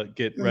Pool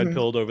get red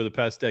pilled over the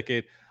past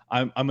decade.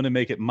 I'm going to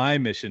make it my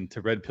mission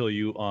to red pill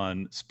you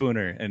on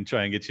Spooner and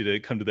try and get you to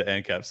come to the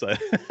ANCAP side.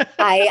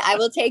 I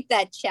will take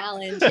that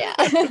challenge. Yeah.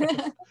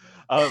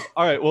 All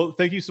right. Well,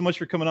 thank you so much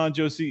for coming on,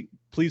 Josie.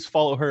 Please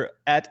follow her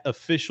at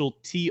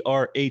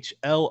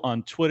officialTRHL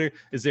on Twitter.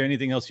 Is there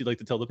anything else you'd like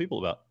to tell the people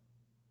about?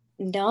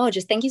 No,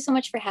 just thank you so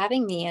much for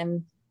having me.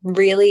 I'm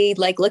really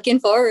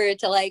looking forward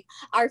to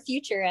our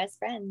future as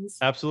friends.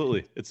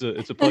 Absolutely. It's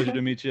a pleasure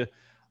to meet you.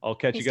 I'll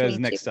catch you guys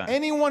next time.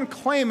 Anyone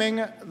claiming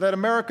that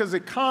America's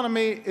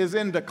economy is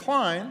in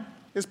decline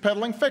is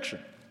peddling fiction.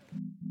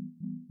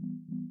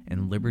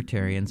 And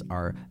libertarians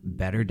are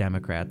better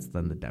Democrats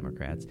than the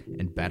Democrats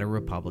and better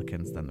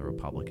Republicans than the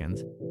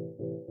Republicans.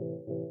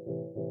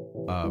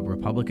 a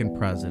Republican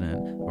president,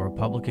 a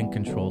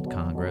Republican-controlled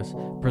Congress,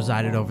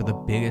 presided over the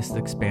biggest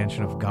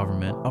expansion of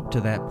government up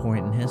to that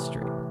point in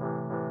history.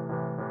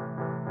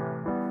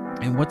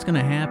 And what's going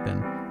to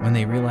happen when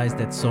they realize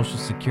that Social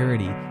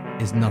Security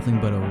is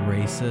nothing but a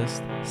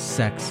racist,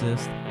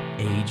 sexist,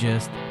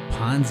 ageist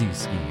Ponzi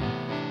scheme?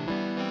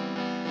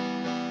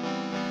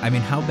 I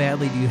mean, how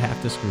badly do you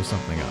have to screw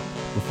something up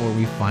before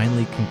we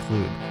finally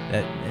conclude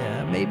that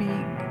maybe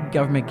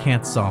government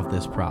can't solve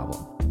this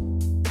problem?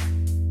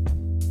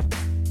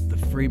 The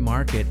free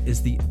market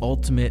is the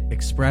ultimate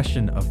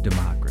expression of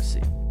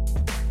democracy.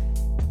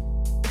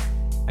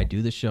 I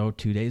do the show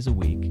 2 days a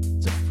week.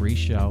 It's a free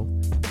show.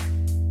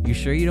 You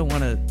sure you don't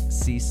want to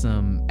see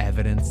some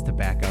evidence to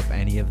back up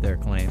any of their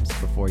claims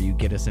before you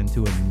get us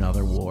into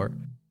another war?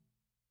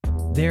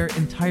 Their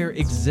entire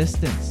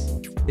existence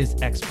is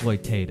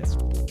exploitative.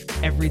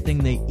 Everything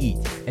they eat,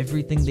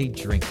 everything they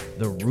drink,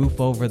 the roof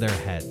over their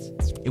heads,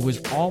 it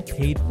was all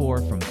paid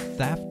for from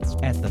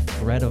theft at the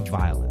threat of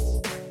violence.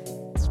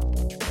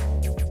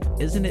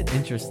 Isn't it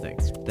interesting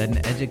that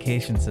an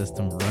education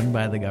system run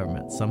by the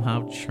government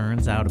somehow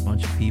churns out a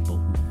bunch of people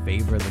who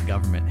favor the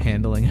government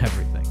handling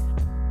everything?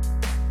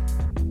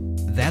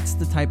 That's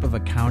the type of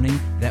accounting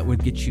that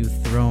would get you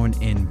thrown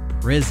in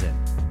prison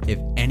if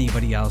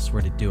anybody else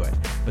were to do it.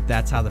 But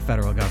that's how the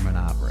federal government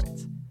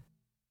operates.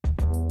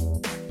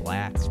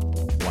 Black,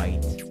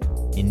 white,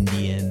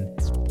 Indian,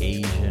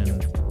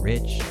 Asian,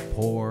 rich,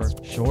 poor,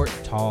 short,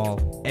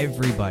 tall,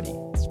 everybody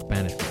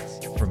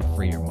benefits from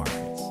freer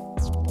markets.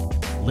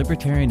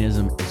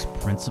 Libertarianism is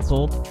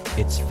principled,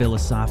 it's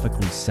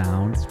philosophically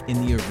sound.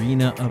 In the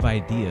arena of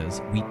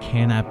ideas, we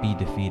cannot be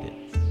defeated.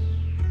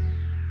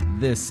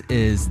 This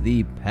is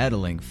the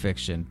Peddling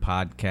Fiction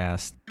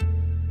Podcast,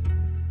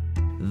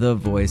 the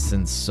voice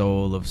and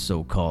soul of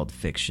so-called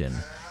fiction.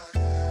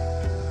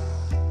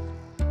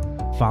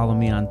 Follow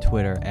me on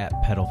Twitter at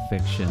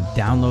PeddleFiction.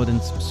 Download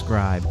and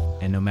subscribe,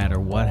 and no matter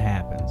what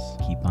happens,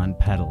 keep on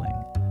peddling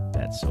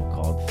that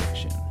so-called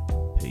fiction.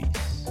 Peace.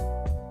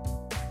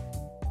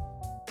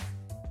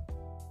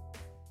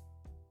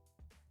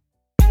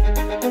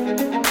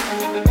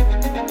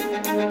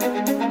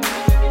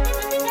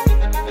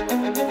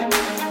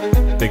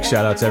 Big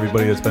shout out to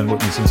everybody that's been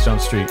with me since Jump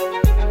Street.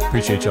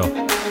 Appreciate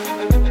y'all.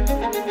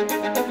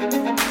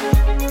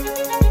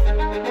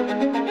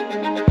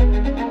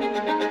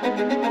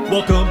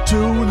 Welcome to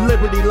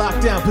Liberty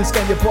Lockdown. Please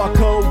scan your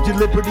barcode. Your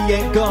liberty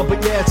ain't gone,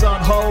 but yeah, it's on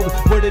hold.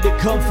 Where did it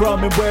come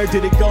from and where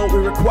did it go?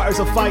 It requires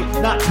a fight,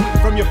 not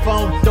tweeting from your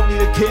phone. Don't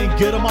need a king,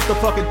 get him off the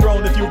fucking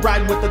throne. If you're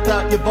riding with the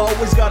thought, you've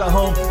always got a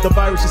home. The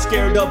virus you're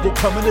scared of will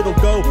come and it'll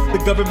go.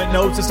 The government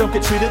knows, just don't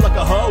get treated like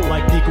a hoe.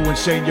 Like Nico and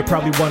Shane, you're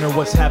probably wondering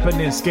what's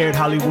happening. Scared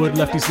Hollywood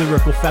left these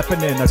lyrical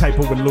fappening. A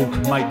typo with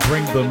Luke might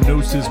bring them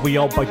nooses. We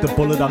all bite the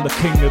bullet, I'm the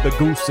king of the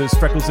gooses.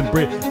 Freckles and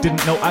Brit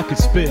didn't know I could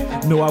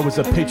spit. Knew I was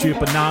a patriot,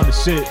 but now I'm the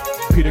shit.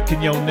 Peter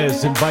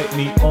Quinones, invite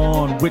me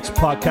on. Which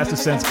podcaster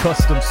sends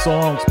custom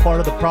songs? Part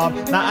of the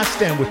problem? Nah, I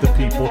stand with the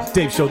people.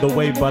 Dave showed the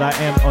way, but I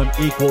am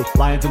unequal.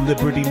 Lions of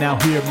Liberty, now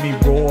hear me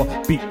roar.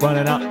 Beat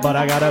running out, but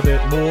I got a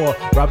bit more.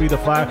 Robbie the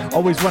Fire,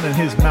 always running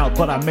his mouth,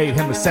 but I made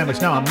him a sandwich,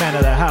 now I'm man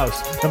of the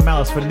house. The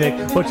malice for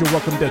Nick, but you're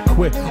welcome to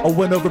quit. I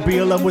went over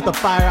BLM with the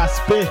fire I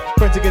spit.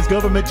 Friends against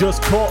government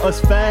just call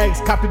us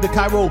fags. Copy the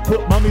Cairo,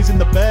 put mummies in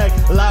the bag.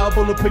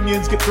 Liable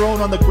opinions get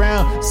thrown on the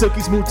ground.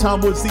 Silky Smooth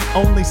Tom was the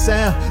only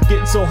sound.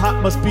 Getting so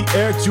hot must be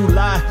Air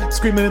July.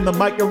 Screaming in the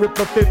mic and rip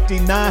for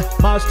 59.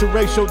 Miles to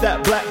ratio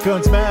that black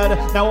guns matter.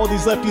 Now all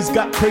these lefties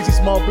got crazy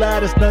small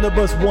bladders. None of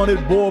us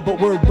wanted war, but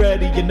we're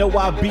ready. You know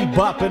I be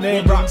bopping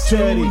and rock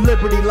steady.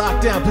 Liberty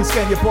Lockdown, please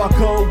scan your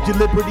barcode. Your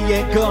liberty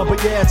ain't gone,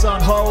 but yeah, it's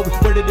on hold.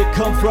 Where did it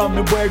come from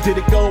and where did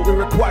it go? It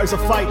requires a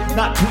fight,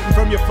 not tweeting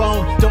from your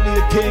phone. Don't need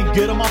a king,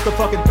 get him off the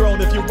fucking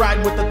throne. If you're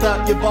riding with the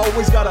thought, you've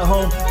always got a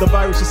home. The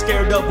virus you're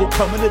scared of will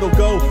come and it'll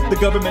go. The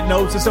government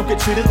knows, just don't get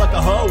treated like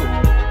a hoe.